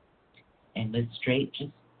 And with straight,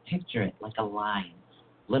 just picture it like a line,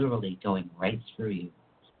 literally going right through you,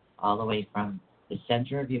 all the way from the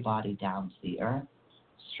center of your body down to the earth,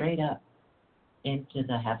 straight up into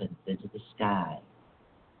the heavens, into the sky.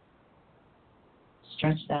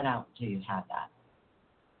 Stretch that out until you have that.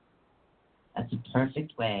 That's a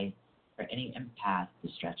perfect way for any empath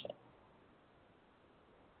to stretch it.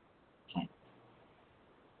 Okay.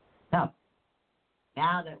 So,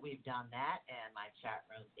 now that we've done that and my chat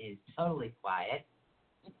room is totally quiet,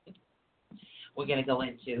 we're going to go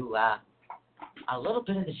into a little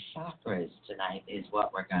bit of the chakras tonight is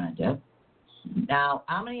what we're going to do. Now,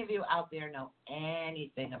 how many of you out there know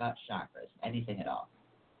anything about chakras? Anything at all?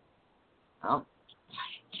 Oh,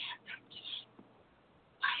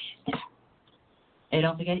 hey,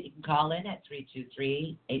 don't forget, you can call in at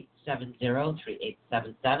 323-870-3877.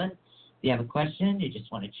 If you have a question, you just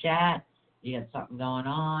want to chat, you got something going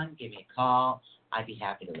on, give me a call. I'd be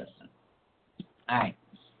happy to listen. All right.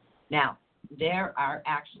 Now, there are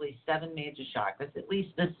actually 7 major chakras. At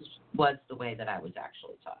least this was the way that I was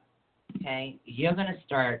actually taught. Okay? You're going to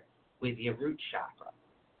start with your root chakra.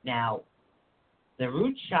 Now, the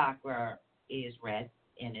root chakra is red,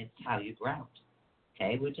 and it's how you ground.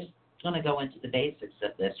 Okay? We're just going to go into the basics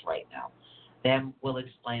of this right now. Then we'll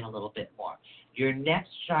explain a little bit more. Your next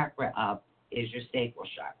chakra up is your sacral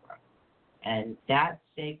chakra. And that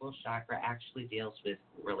sacral chakra actually deals with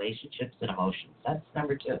relationships and emotions. That's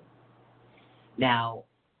number 2. Now,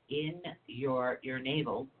 in your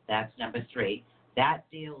navel, that's number 3. That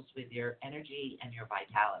deals with your energy and your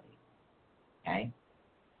vitality. Okay?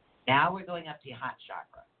 Now we're going up to your heart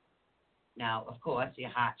chakra. Now, of course, your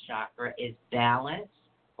heart chakra is balance,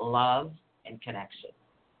 love, and connection.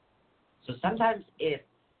 So sometimes if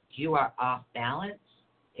you are off balance,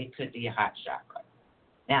 it could be your heart chakra.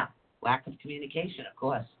 Now, lack of communication, of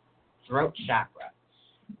course. Throat chakra.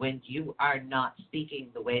 When you are not speaking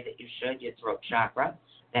the way that you should, your throat chakra,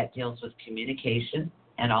 that deals with communication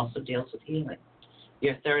and also deals with healing.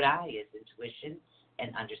 Your third eye is intuition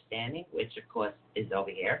and understanding, which, of course, is over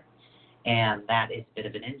here. And that is a bit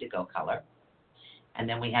of an indigo color. And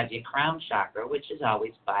then we have your crown chakra, which is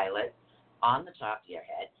always violet on the top of your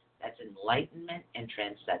head. That's enlightenment and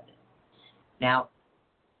transcendence. Now,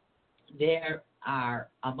 there are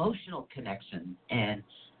emotional connections and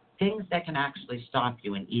things that can actually stop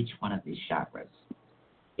you in each one of these chakras.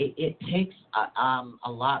 It takes a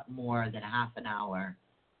lot more than a half an hour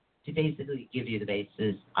to basically give you the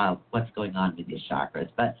basis of what's going on with your chakras.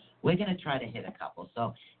 But we're going to try to hit a couple.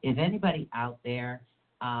 So if anybody out there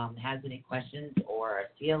has any questions or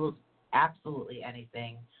feels absolutely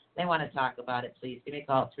anything, they want to talk about it, please give me a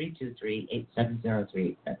call at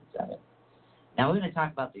 323-870-3877. Now we're going to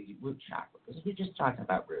talk about the root chakra because we're just talking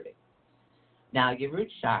about rooting. Now your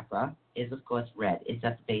root chakra is, of course, red. It's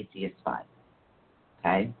at the base of your spine.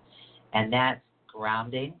 Okay? And that's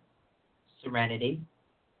grounding, serenity,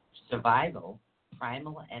 survival,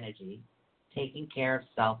 primal energy, taking care of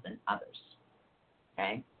self and others.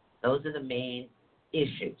 Okay? Those are the main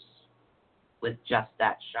issues with just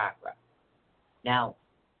that chakra. Now,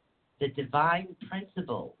 the divine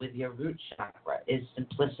principle with your root chakra is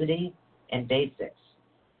simplicity and basics,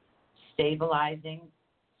 stabilizing,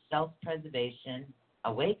 self-preservation,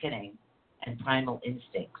 awakening, and primal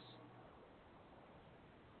instincts.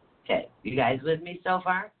 Okay, you guys with me so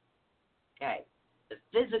far? Okay, the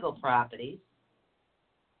physical properties,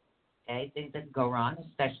 okay, things that can go wrong,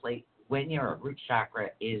 especially when your root chakra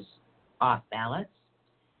is off balance,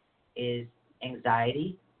 is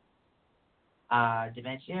anxiety,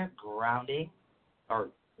 dementia, grounding, or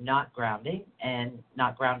not grounding, and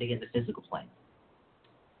not grounding in the physical plane.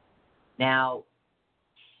 Now,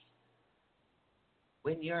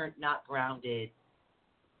 when you're not grounded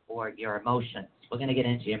or your emotions, we're going to get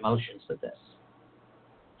into your emotions with this.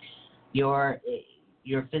 Your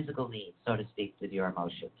physical needs, so to speak, with your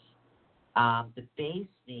emotions. The base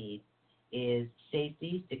need is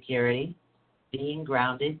safety, security, being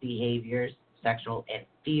grounded, behaviors, sexual, and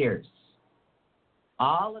fears.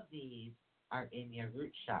 All of these are in your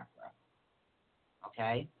root chakra.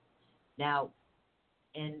 Okay? Now,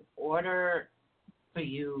 in order for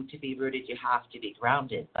you to be rooted, you have to be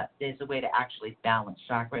grounded, but there's a way to actually balance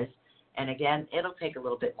chakras. And again, it'll take a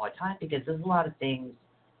little bit more time because there's a lot of things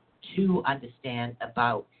to understand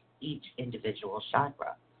about each individual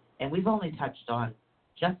chakra. And we've only touched on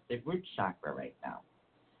just the root chakra right now.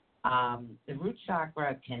 The root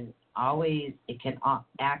chakra can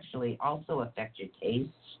actually also affect your taste,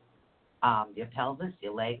 your pelvis,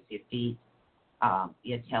 your legs, your feet,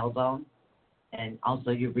 your tailbone, and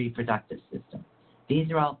also your reproductive system.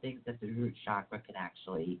 These are all things that the root chakra can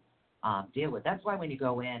actually deal with. That's why when you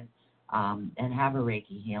go in and have a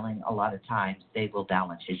Reiki healing, a lot of times they will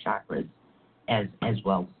balance your chakras as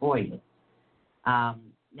well for you.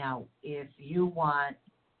 Now, if you want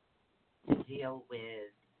to deal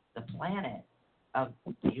with the planet of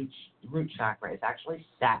the root chakra, it's actually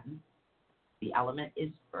Saturn. The element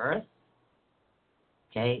is earth.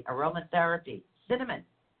 Okay, aromatherapy, cinnamon.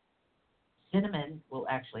 Cinnamon will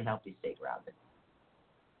actually help you stay grounded.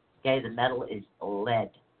 Okay, the metal is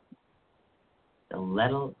lead. The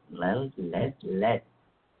lead.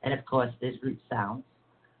 And of course, there's root sounds,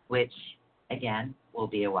 which, again, will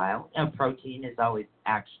be a while. And protein is always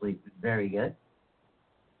actually very good.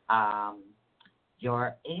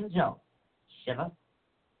 Your angel, Shiva.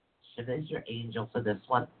 Shiva is your angel for this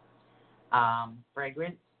one.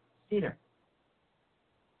 Fragrance, cedar.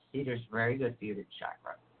 Cedar is very good for your root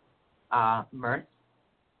chakra. Mirth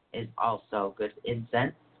is also good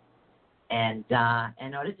incense. And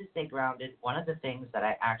in order to stay grounded, one of the things that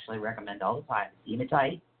I actually recommend all the time is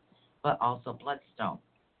hematite, but also bloodstone.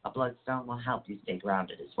 A bloodstone will help you stay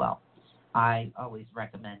grounded as well. I always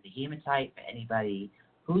recommend the hematite for anybody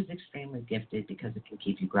who's extremely gifted because it can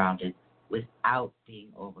keep you grounded without being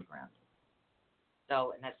overgrounded.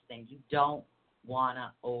 So, and that's the thing, you don't want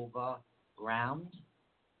to overground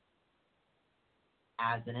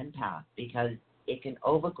as an empath because it can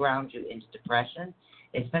overground you into depression,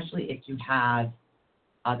 especially if you have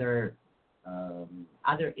other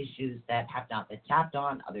issues that have not been tapped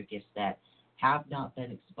on, other gifts that have not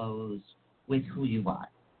been exposed with who you are.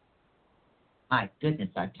 My goodness,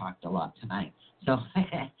 I've talked a lot tonight. So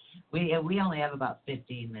we only have about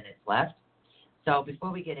 15 minutes left. So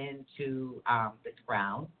before we get into the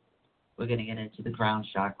crown, we're going to get into the crown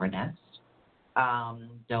chakra next.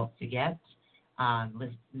 Don't forget,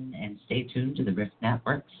 listen and stay tuned to the Rift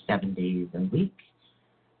Network 7 days a week.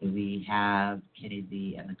 We have Kenny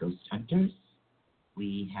Z and the Ghost Hunters.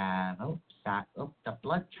 We have the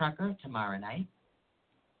Blood Trucker tomorrow night.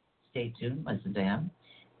 Stay tuned, listen to him.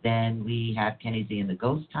 Then we have Kenny Z and the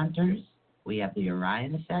Ghost Hunters. We have the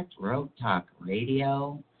Orion Effect, Road Talk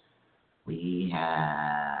Radio. We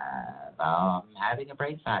have, I'm having a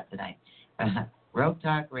brain fart tonight. Road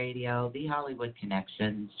Talk Radio, The Hollywood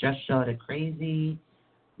Connections, Just Short of Crazy,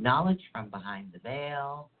 Knowledge from Behind the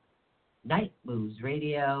Veil, Night Moves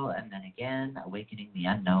Radio, and then again, Awakening the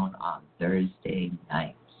Unknown on Thursday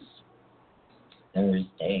nights.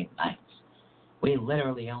 Thursday nights. We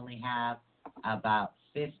literally only have about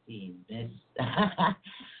 15 minutes.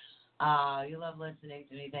 You love listening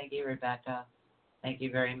to me. Thank you, Rebecca. Thank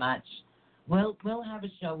you very much. We'll have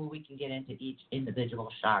a show where we can get into each individual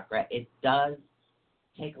chakra. It does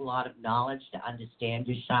take a lot of knowledge to understand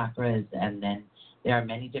your chakras, and then there are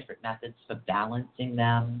many different methods for balancing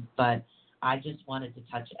them. But I just wanted to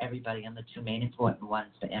touch everybody on the two main important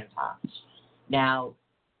ones for empaths. Now,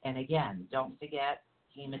 and again, don't forget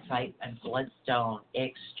hematite and bloodstone,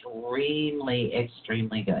 extremely,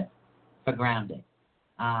 extremely good for grounding.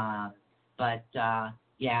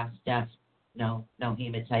 Yeah, Steph, no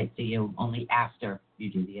hematite for you, only after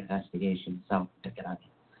you do the investigation. So pick it up.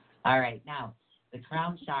 All right, now, the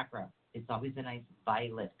crown chakra, it's always a nice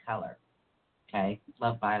violet color. Okay?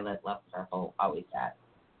 Love violet, love purple, always that.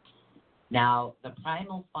 Now, the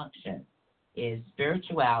primal function is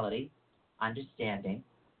spirituality, understanding,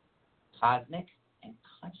 cosmic, and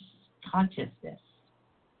consciousness.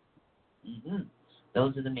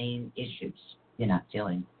 Those are the main issues. You're not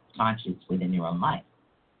feeling conscious within your own life.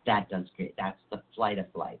 That does create. That's the flight of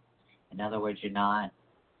life. In other words, you're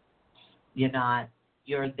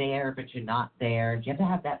there, but you're not there. Do you ever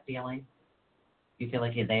have that feeling? You feel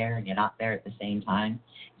like you're there and you're not there at the same time.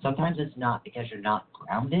 Sometimes it's not because you're not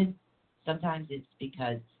grounded. Sometimes it's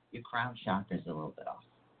because your crown chakra is a little bit off.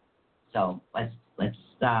 So let's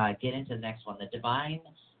get into the next one. The divine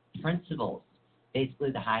principles,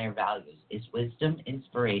 basically the higher values, is wisdom,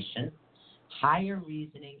 inspiration, higher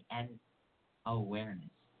reasoning, and awareness.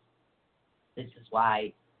 This is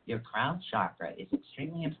why your crown chakra is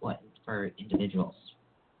extremely important for individuals.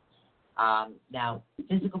 Now,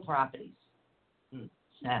 physical properties.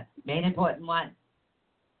 Main important one,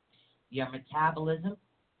 your metabolism,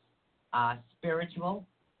 spiritual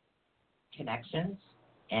connections,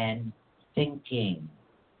 and thinking.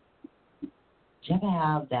 Do you ever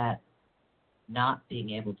have that not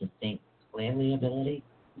being able to think clearly ability?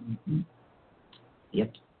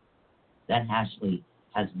 Yep. That actually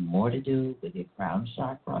has more to do with your crown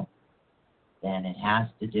chakra than it has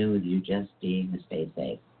to do with you just being a space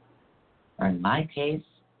ace. Or in my case,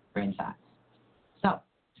 brain fat. So,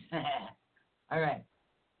 all right,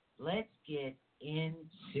 let's get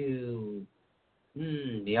into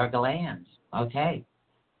your glands. Okay.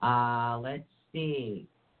 Let's see.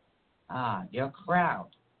 Your crown,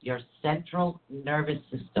 your central nervous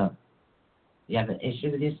system. You have an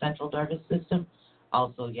issue with your central nervous system?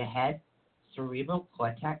 Also, your head, cerebral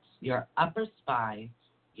cortex, your upper spine,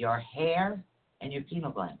 your hair, and your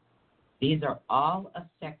pineal gland. These are all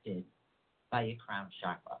affected by your crown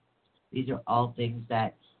chakra. These are all things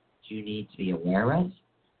that you need to be aware of,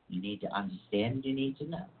 you need to understand, you need to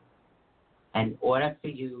know. In order for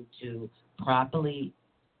you to properly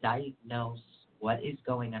diagnose what is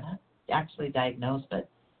going on, actually diagnose, but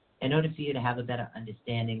in order for you to have a better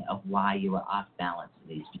understanding of why you are off balance in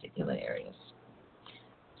these particular areas.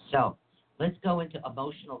 So let's go into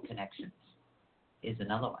emotional connections is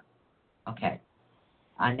another one. Okay.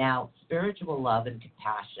 Now, spiritual love and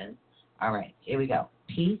compassion. All right, here we go.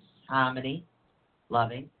 Peace, harmony,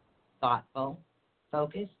 loving, thoughtful,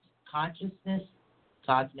 focused, consciousness,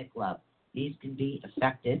 cosmic love. These can be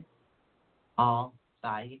affected all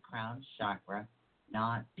by your crown chakra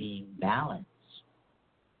not being balanced.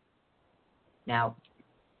 Now,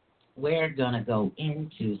 we're going to go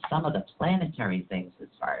into some of the planetary things as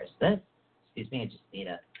far as this. Excuse me, I just need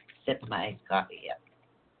a sip of my iced coffee here.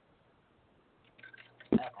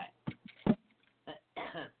 Okay.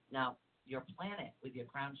 Now, your planet with your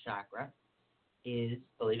crown chakra is,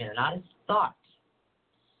 believe it or not, is thought.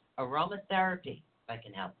 Aromatherapy, if I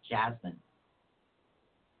can help, jasmine.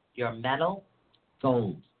 Your metal,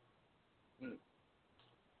 gold. We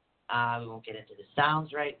won't get into the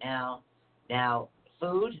sounds right now. Now,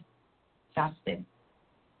 food, fasting.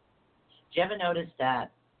 Do you ever notice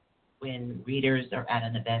that when readers are at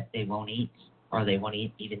an event, they won't eat, or they won't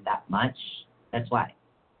eat even that much? That's why.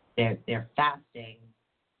 They're fasting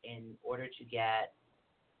in order to get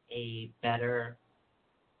a better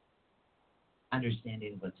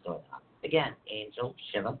understanding of what's going on. Again, angel,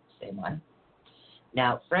 Shiva, same one.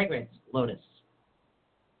 Now, fragrance, lotus.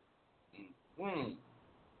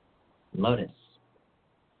 Lotus.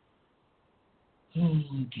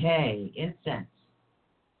 Okay, incense,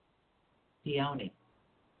 peony.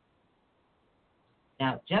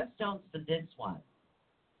 Now, gemstones for this one,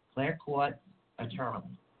 clear quartz or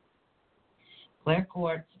tourmaline. Clear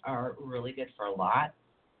quartz are really good for a lot,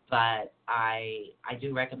 but I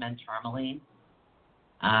do recommend tourmaline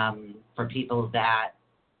for people that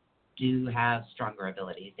do have stronger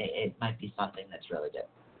abilities. It might be something that's really good.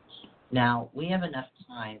 Now, we have enough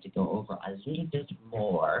time to go over a little bit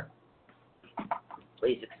more.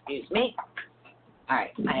 Please excuse me. All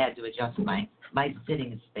right, I had to adjust my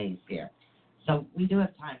sitting space here. So we do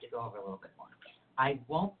have time to go over a little bit more. I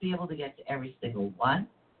won't be able to get to every single one,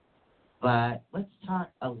 but let's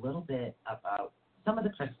talk a little bit about some of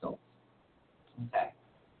the crystals. Okay.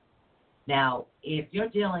 Now, if you're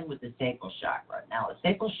dealing with the sacral chakra, now the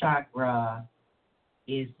sacral chakra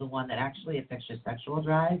is the one that actually affects your sexual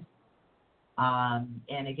drive.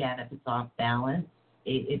 And again, if it's off balance,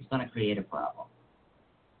 it's going to create a problem.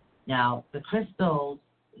 Now, the crystals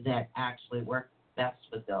that actually work best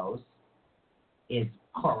with those is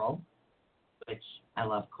coral, which I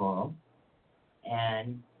love coral,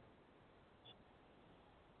 and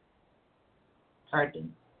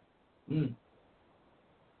cardamom.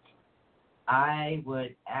 I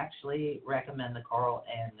would actually recommend the coral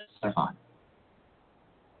and the saffron.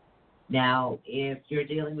 Now, if you're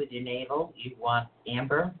dealing with your navel, you want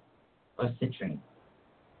amber or citrine.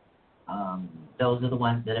 Those are the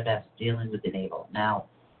ones that are best dealing with the navel. Now,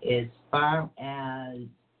 as far as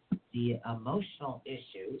the emotional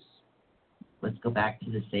issues, let's go back to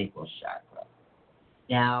the sacral chakra.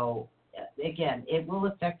 Now, again, it will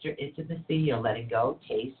affect your intimacy, your letting go,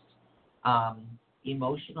 taste,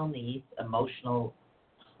 emotional needs, emotional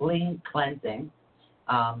cleansing,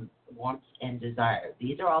 warmth, and desire.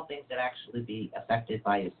 These are all things that actually be affected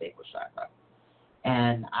by your sacral chakra.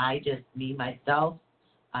 And myself,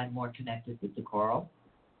 I'm more connected with the coral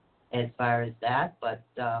as far as that, but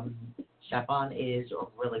chiffon is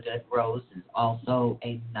really good. Rose is also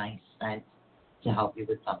a nice scent to help you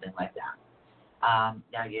with something like that.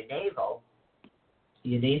 Now, your navel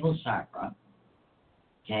chakra,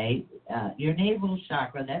 okay? Your navel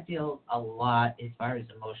chakra, that feels a lot as far as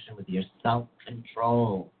emotion with your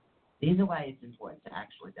self-control. These are why it's important to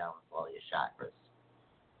actually balance all your chakras.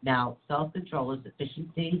 Now, self-control is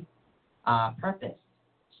efficiency, purpose,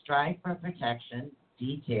 strive for protection,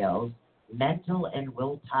 details, mental and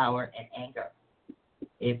willpower, and anger.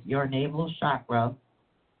 If your navel chakra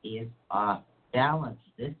is off balance,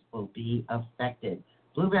 this will be affected.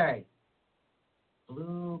 Blueberry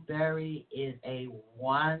is a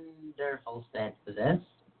wonderful scent for this.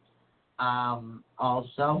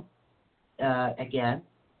 Also, again,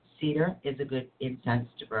 cedar is a good incense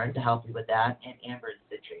to burn to help you with that, and amber and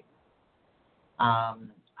citrine.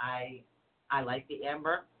 I like the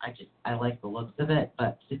amber. I like the looks of it,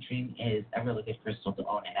 but citrine is a really good crystal to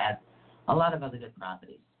own. It has a lot of other good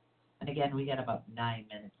properties. And again, we got about 9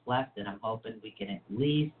 minutes left, and I'm hoping we can at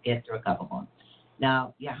least get through a couple more.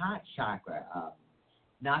 Now, your heart chakra,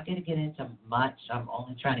 not going to get into much. I'm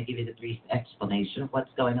only trying to give you the brief explanation of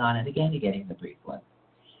what's going on, and again, you're getting the brief one.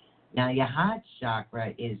 Now, your heart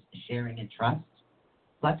chakra is sharing and trust,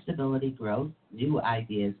 flexibility, growth, new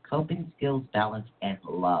ideas, coping skills, balance, and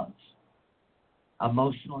love.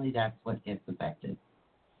 Emotionally, that's what gets affected.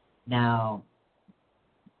 Now,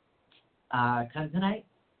 Cousinite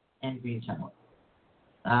and green channel.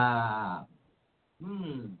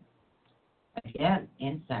 Again,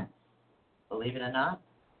 incense. Believe it or not,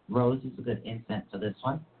 rose is a good incense for this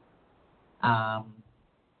one. I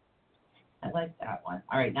like that one.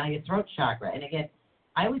 All right, now your throat chakra. And again,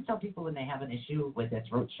 I always tell people when they have an issue with their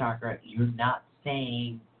throat chakra, you're not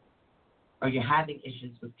saying, or you're having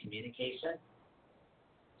issues with communication.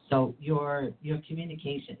 So your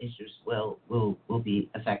communication issues will be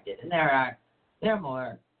affected. And there are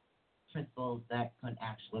more crystals that could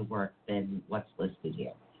actually work than what's listed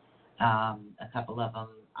here. A couple of them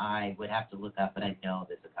I would have to look up, but I know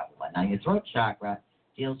there's a couple of them. Now, your throat chakra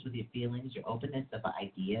deals with your feelings, your openness of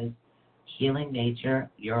ideas, healing nature,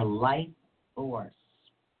 your life force,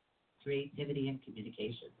 creativity, and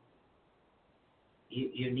communication.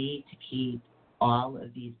 You need to keep all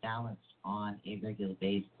of these balanced on a regular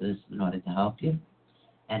basis in order to help you.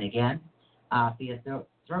 And again, for your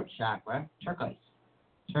throat chakra, turquoise.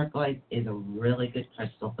 Turquoise is a really good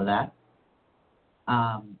crystal for that.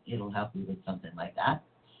 It'll help you with something like that.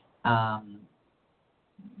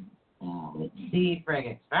 Let's see,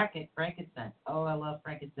 frankincense. Oh, I love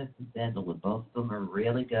frankincense and sandalwood. Both of them are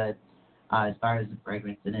really good as far as the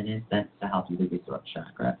fragrance and an incense to help you with your throat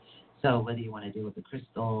chakra. So whether you want to do with the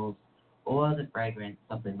crystals or the fragrance,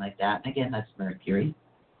 something like that. And again, that's mercury.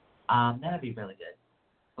 That'd be really good.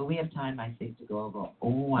 But we have time, I think, to go over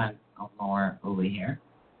one more over here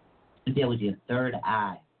to deal with your third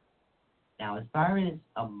eye. Now, as far as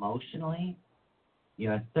emotionally,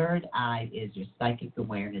 your third eye is your psychic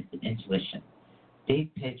awareness and intuition,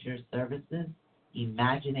 big picture services,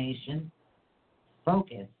 imagination,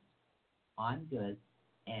 focus on good,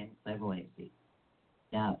 and clairvoyancy.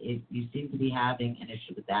 Now, if you seem to be having an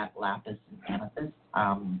issue with that, lapis and amethyst,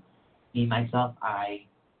 me, myself, I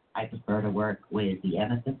prefer to work with the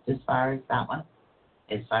amethyst as far as that one.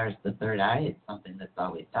 As far as the third eye, it's something that's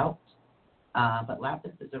always helped. But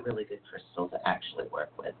lapis is a really good crystal to actually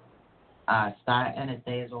work with. Star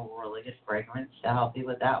NSA is a really good fragrance to help you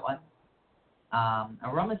with that one.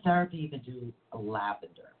 Aromatherapy, you can do a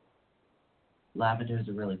lavender. Lavender is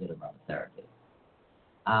a really good aromatherapy.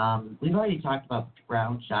 We've already talked about the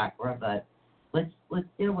crown chakra, but let's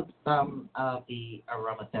deal with some of the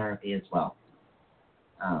aromatherapy as well.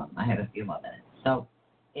 I have a few more minutes. So,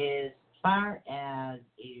 as far as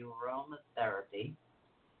aromatherapy,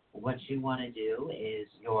 what you want to do is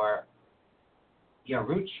your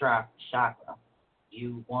root chakra.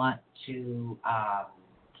 You want to,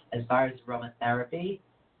 as far as aromatherapy,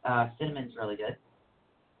 cinnamon's really good.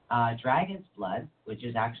 Dragon's blood, which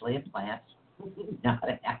is actually a plant, not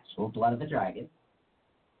an actual blood of a dragon.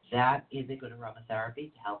 That is a good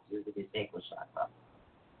aromatherapy to help you with your sacral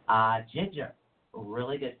chakra. Ginger,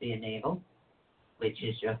 really good for your navel, which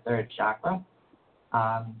is your third chakra.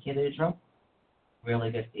 Heliotrope,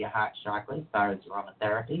 really good for your heart chakra as far as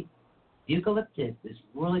aromatherapy. Eucalyptus is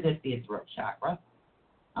really good for your throat chakra.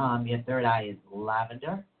 Your third eye is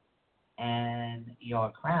lavender, and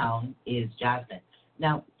your crown is jasmine.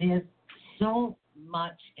 Now, there's so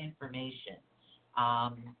much information.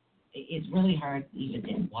 It's really hard, even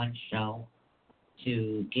in one show,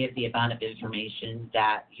 to give the amount of information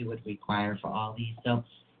that you would require for all these. So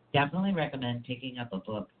definitely recommend picking up a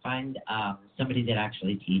book. Find somebody that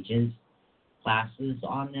actually teaches classes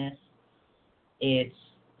on this. It's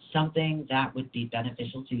something that would be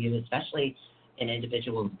beneficial to you, especially an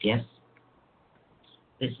individual's gifts.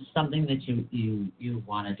 This is something that you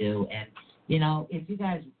want to do. And, if you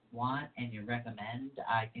guys want and you recommend,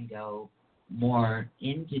 I can go more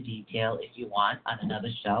into detail if you want on another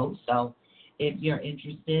show. So if you're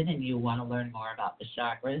interested and you want to learn more about the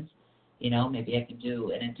chakras, maybe I can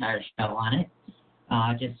do an entire show on it.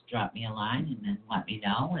 Just drop me a line and then let me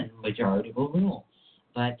know, and majority will rule.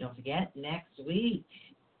 But don't forget, next week,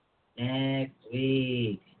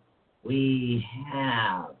 we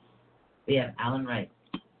have Alan Wright,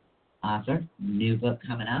 author, new book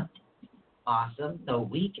coming up. Awesome. The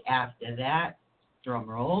week after that, drum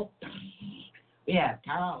roll, we have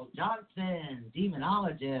Carl Johnson,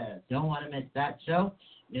 demonologist. Don't want to miss that show.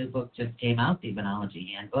 New book just came out,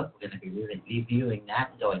 Demonology Handbook. We're going to be reviewing that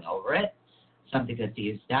and going over it. Something good for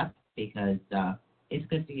you, Steph, because it's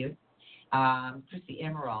good for you. Christy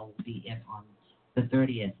Emerald will be in on the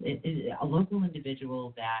 30th. It is a local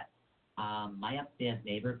individual that my upstairs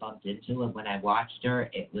neighbor bumped into, and when I watched her,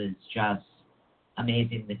 it was just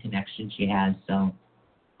amazing, the connection she has. So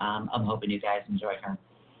I'm hoping you guys enjoy her.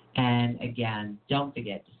 And again, don't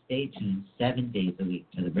forget to stay tuned 7 days a week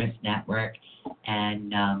to the Rift Network.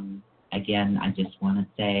 And again, I just want to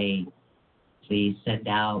say, please send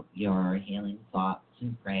out your healing thoughts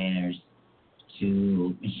and prayers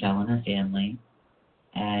to Michelle and her family.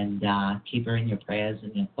 And keep her in your prayers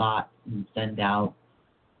and your thoughts, and send out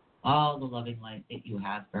all the loving light that you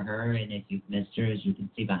have for her. And if you've missed her, as you can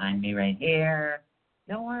see behind me right here,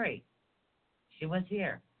 don't worry. She was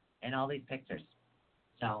here in all these pictures.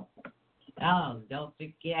 So, don't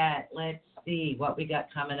forget. Let's see what we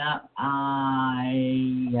got coming up.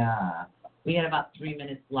 We got about 3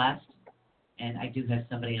 minutes left, and I do have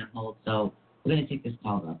somebody on hold, so we're going to take this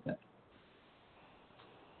call real quick.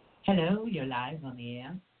 Hello, you're live on the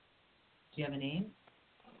air. Do you have a name?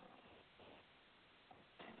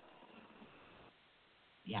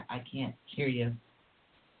 Yeah, I can't hear you.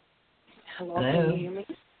 Hello, Hello? can you hear me?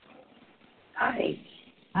 Hi.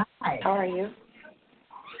 Hi. How are you?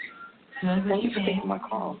 Good. Thank you for taking my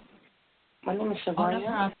call. My name is Oh, Savannah. no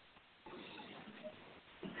problem.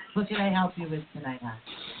 What can I help you with tonight, hon?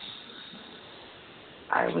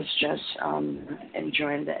 I was just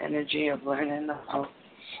enjoying the energy of learning about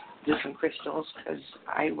different crystals, because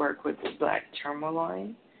I work with the black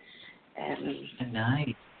tourmaline. And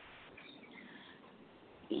Nice.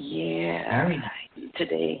 yeah, Very nice.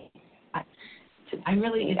 Today I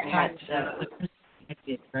really I it's had the crystal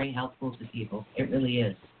energy is very helpful to people. It really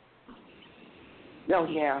is. Oh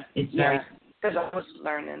yeah, It's very because I was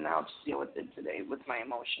learning how to deal with it today with my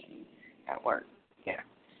emotion at work.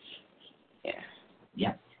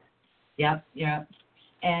 Yep.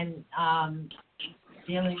 And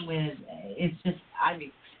dealing with it's just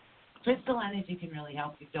crystal energy can really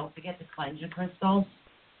help you. Don't forget to cleanse your crystals.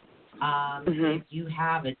 If you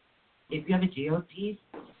have a geopiece,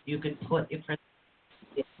 you can put your crystal.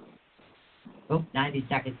 90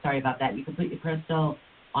 seconds. Sorry about that. You can put your crystal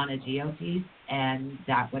on a geopiece and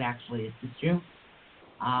that would actually assist you.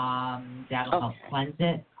 That'll help cleanse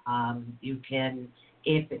it. You can,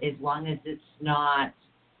 as long as it's not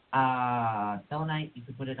selenite, you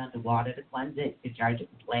can put it underwater to cleanse it. You can charge it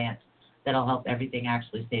with plants. That'll help everything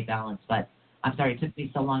actually stay balanced. But I'm sorry, it took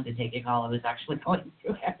me so long to take your call. I was actually going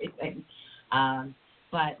through everything. No,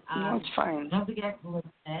 it's fine. Don't forget to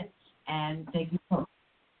listen. And thank you so.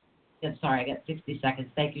 I'm sorry, I got 60 seconds.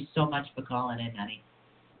 Thank you so much for calling in, honey.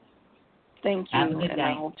 Thank you, Have a good and day.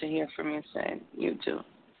 I hope to hear from you soon. You too.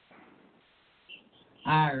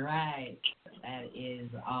 All right. That is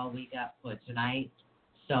all we got for tonight.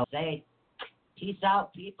 So say peace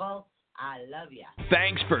out, people. I love ya.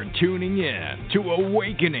 Thanks for tuning in to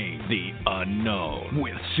Awakening the Unknown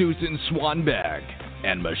with Susan Swanbeck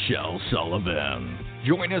and Michelle Sullivan.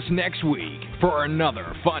 Join us next week for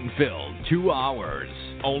another fun-filled 2 hours.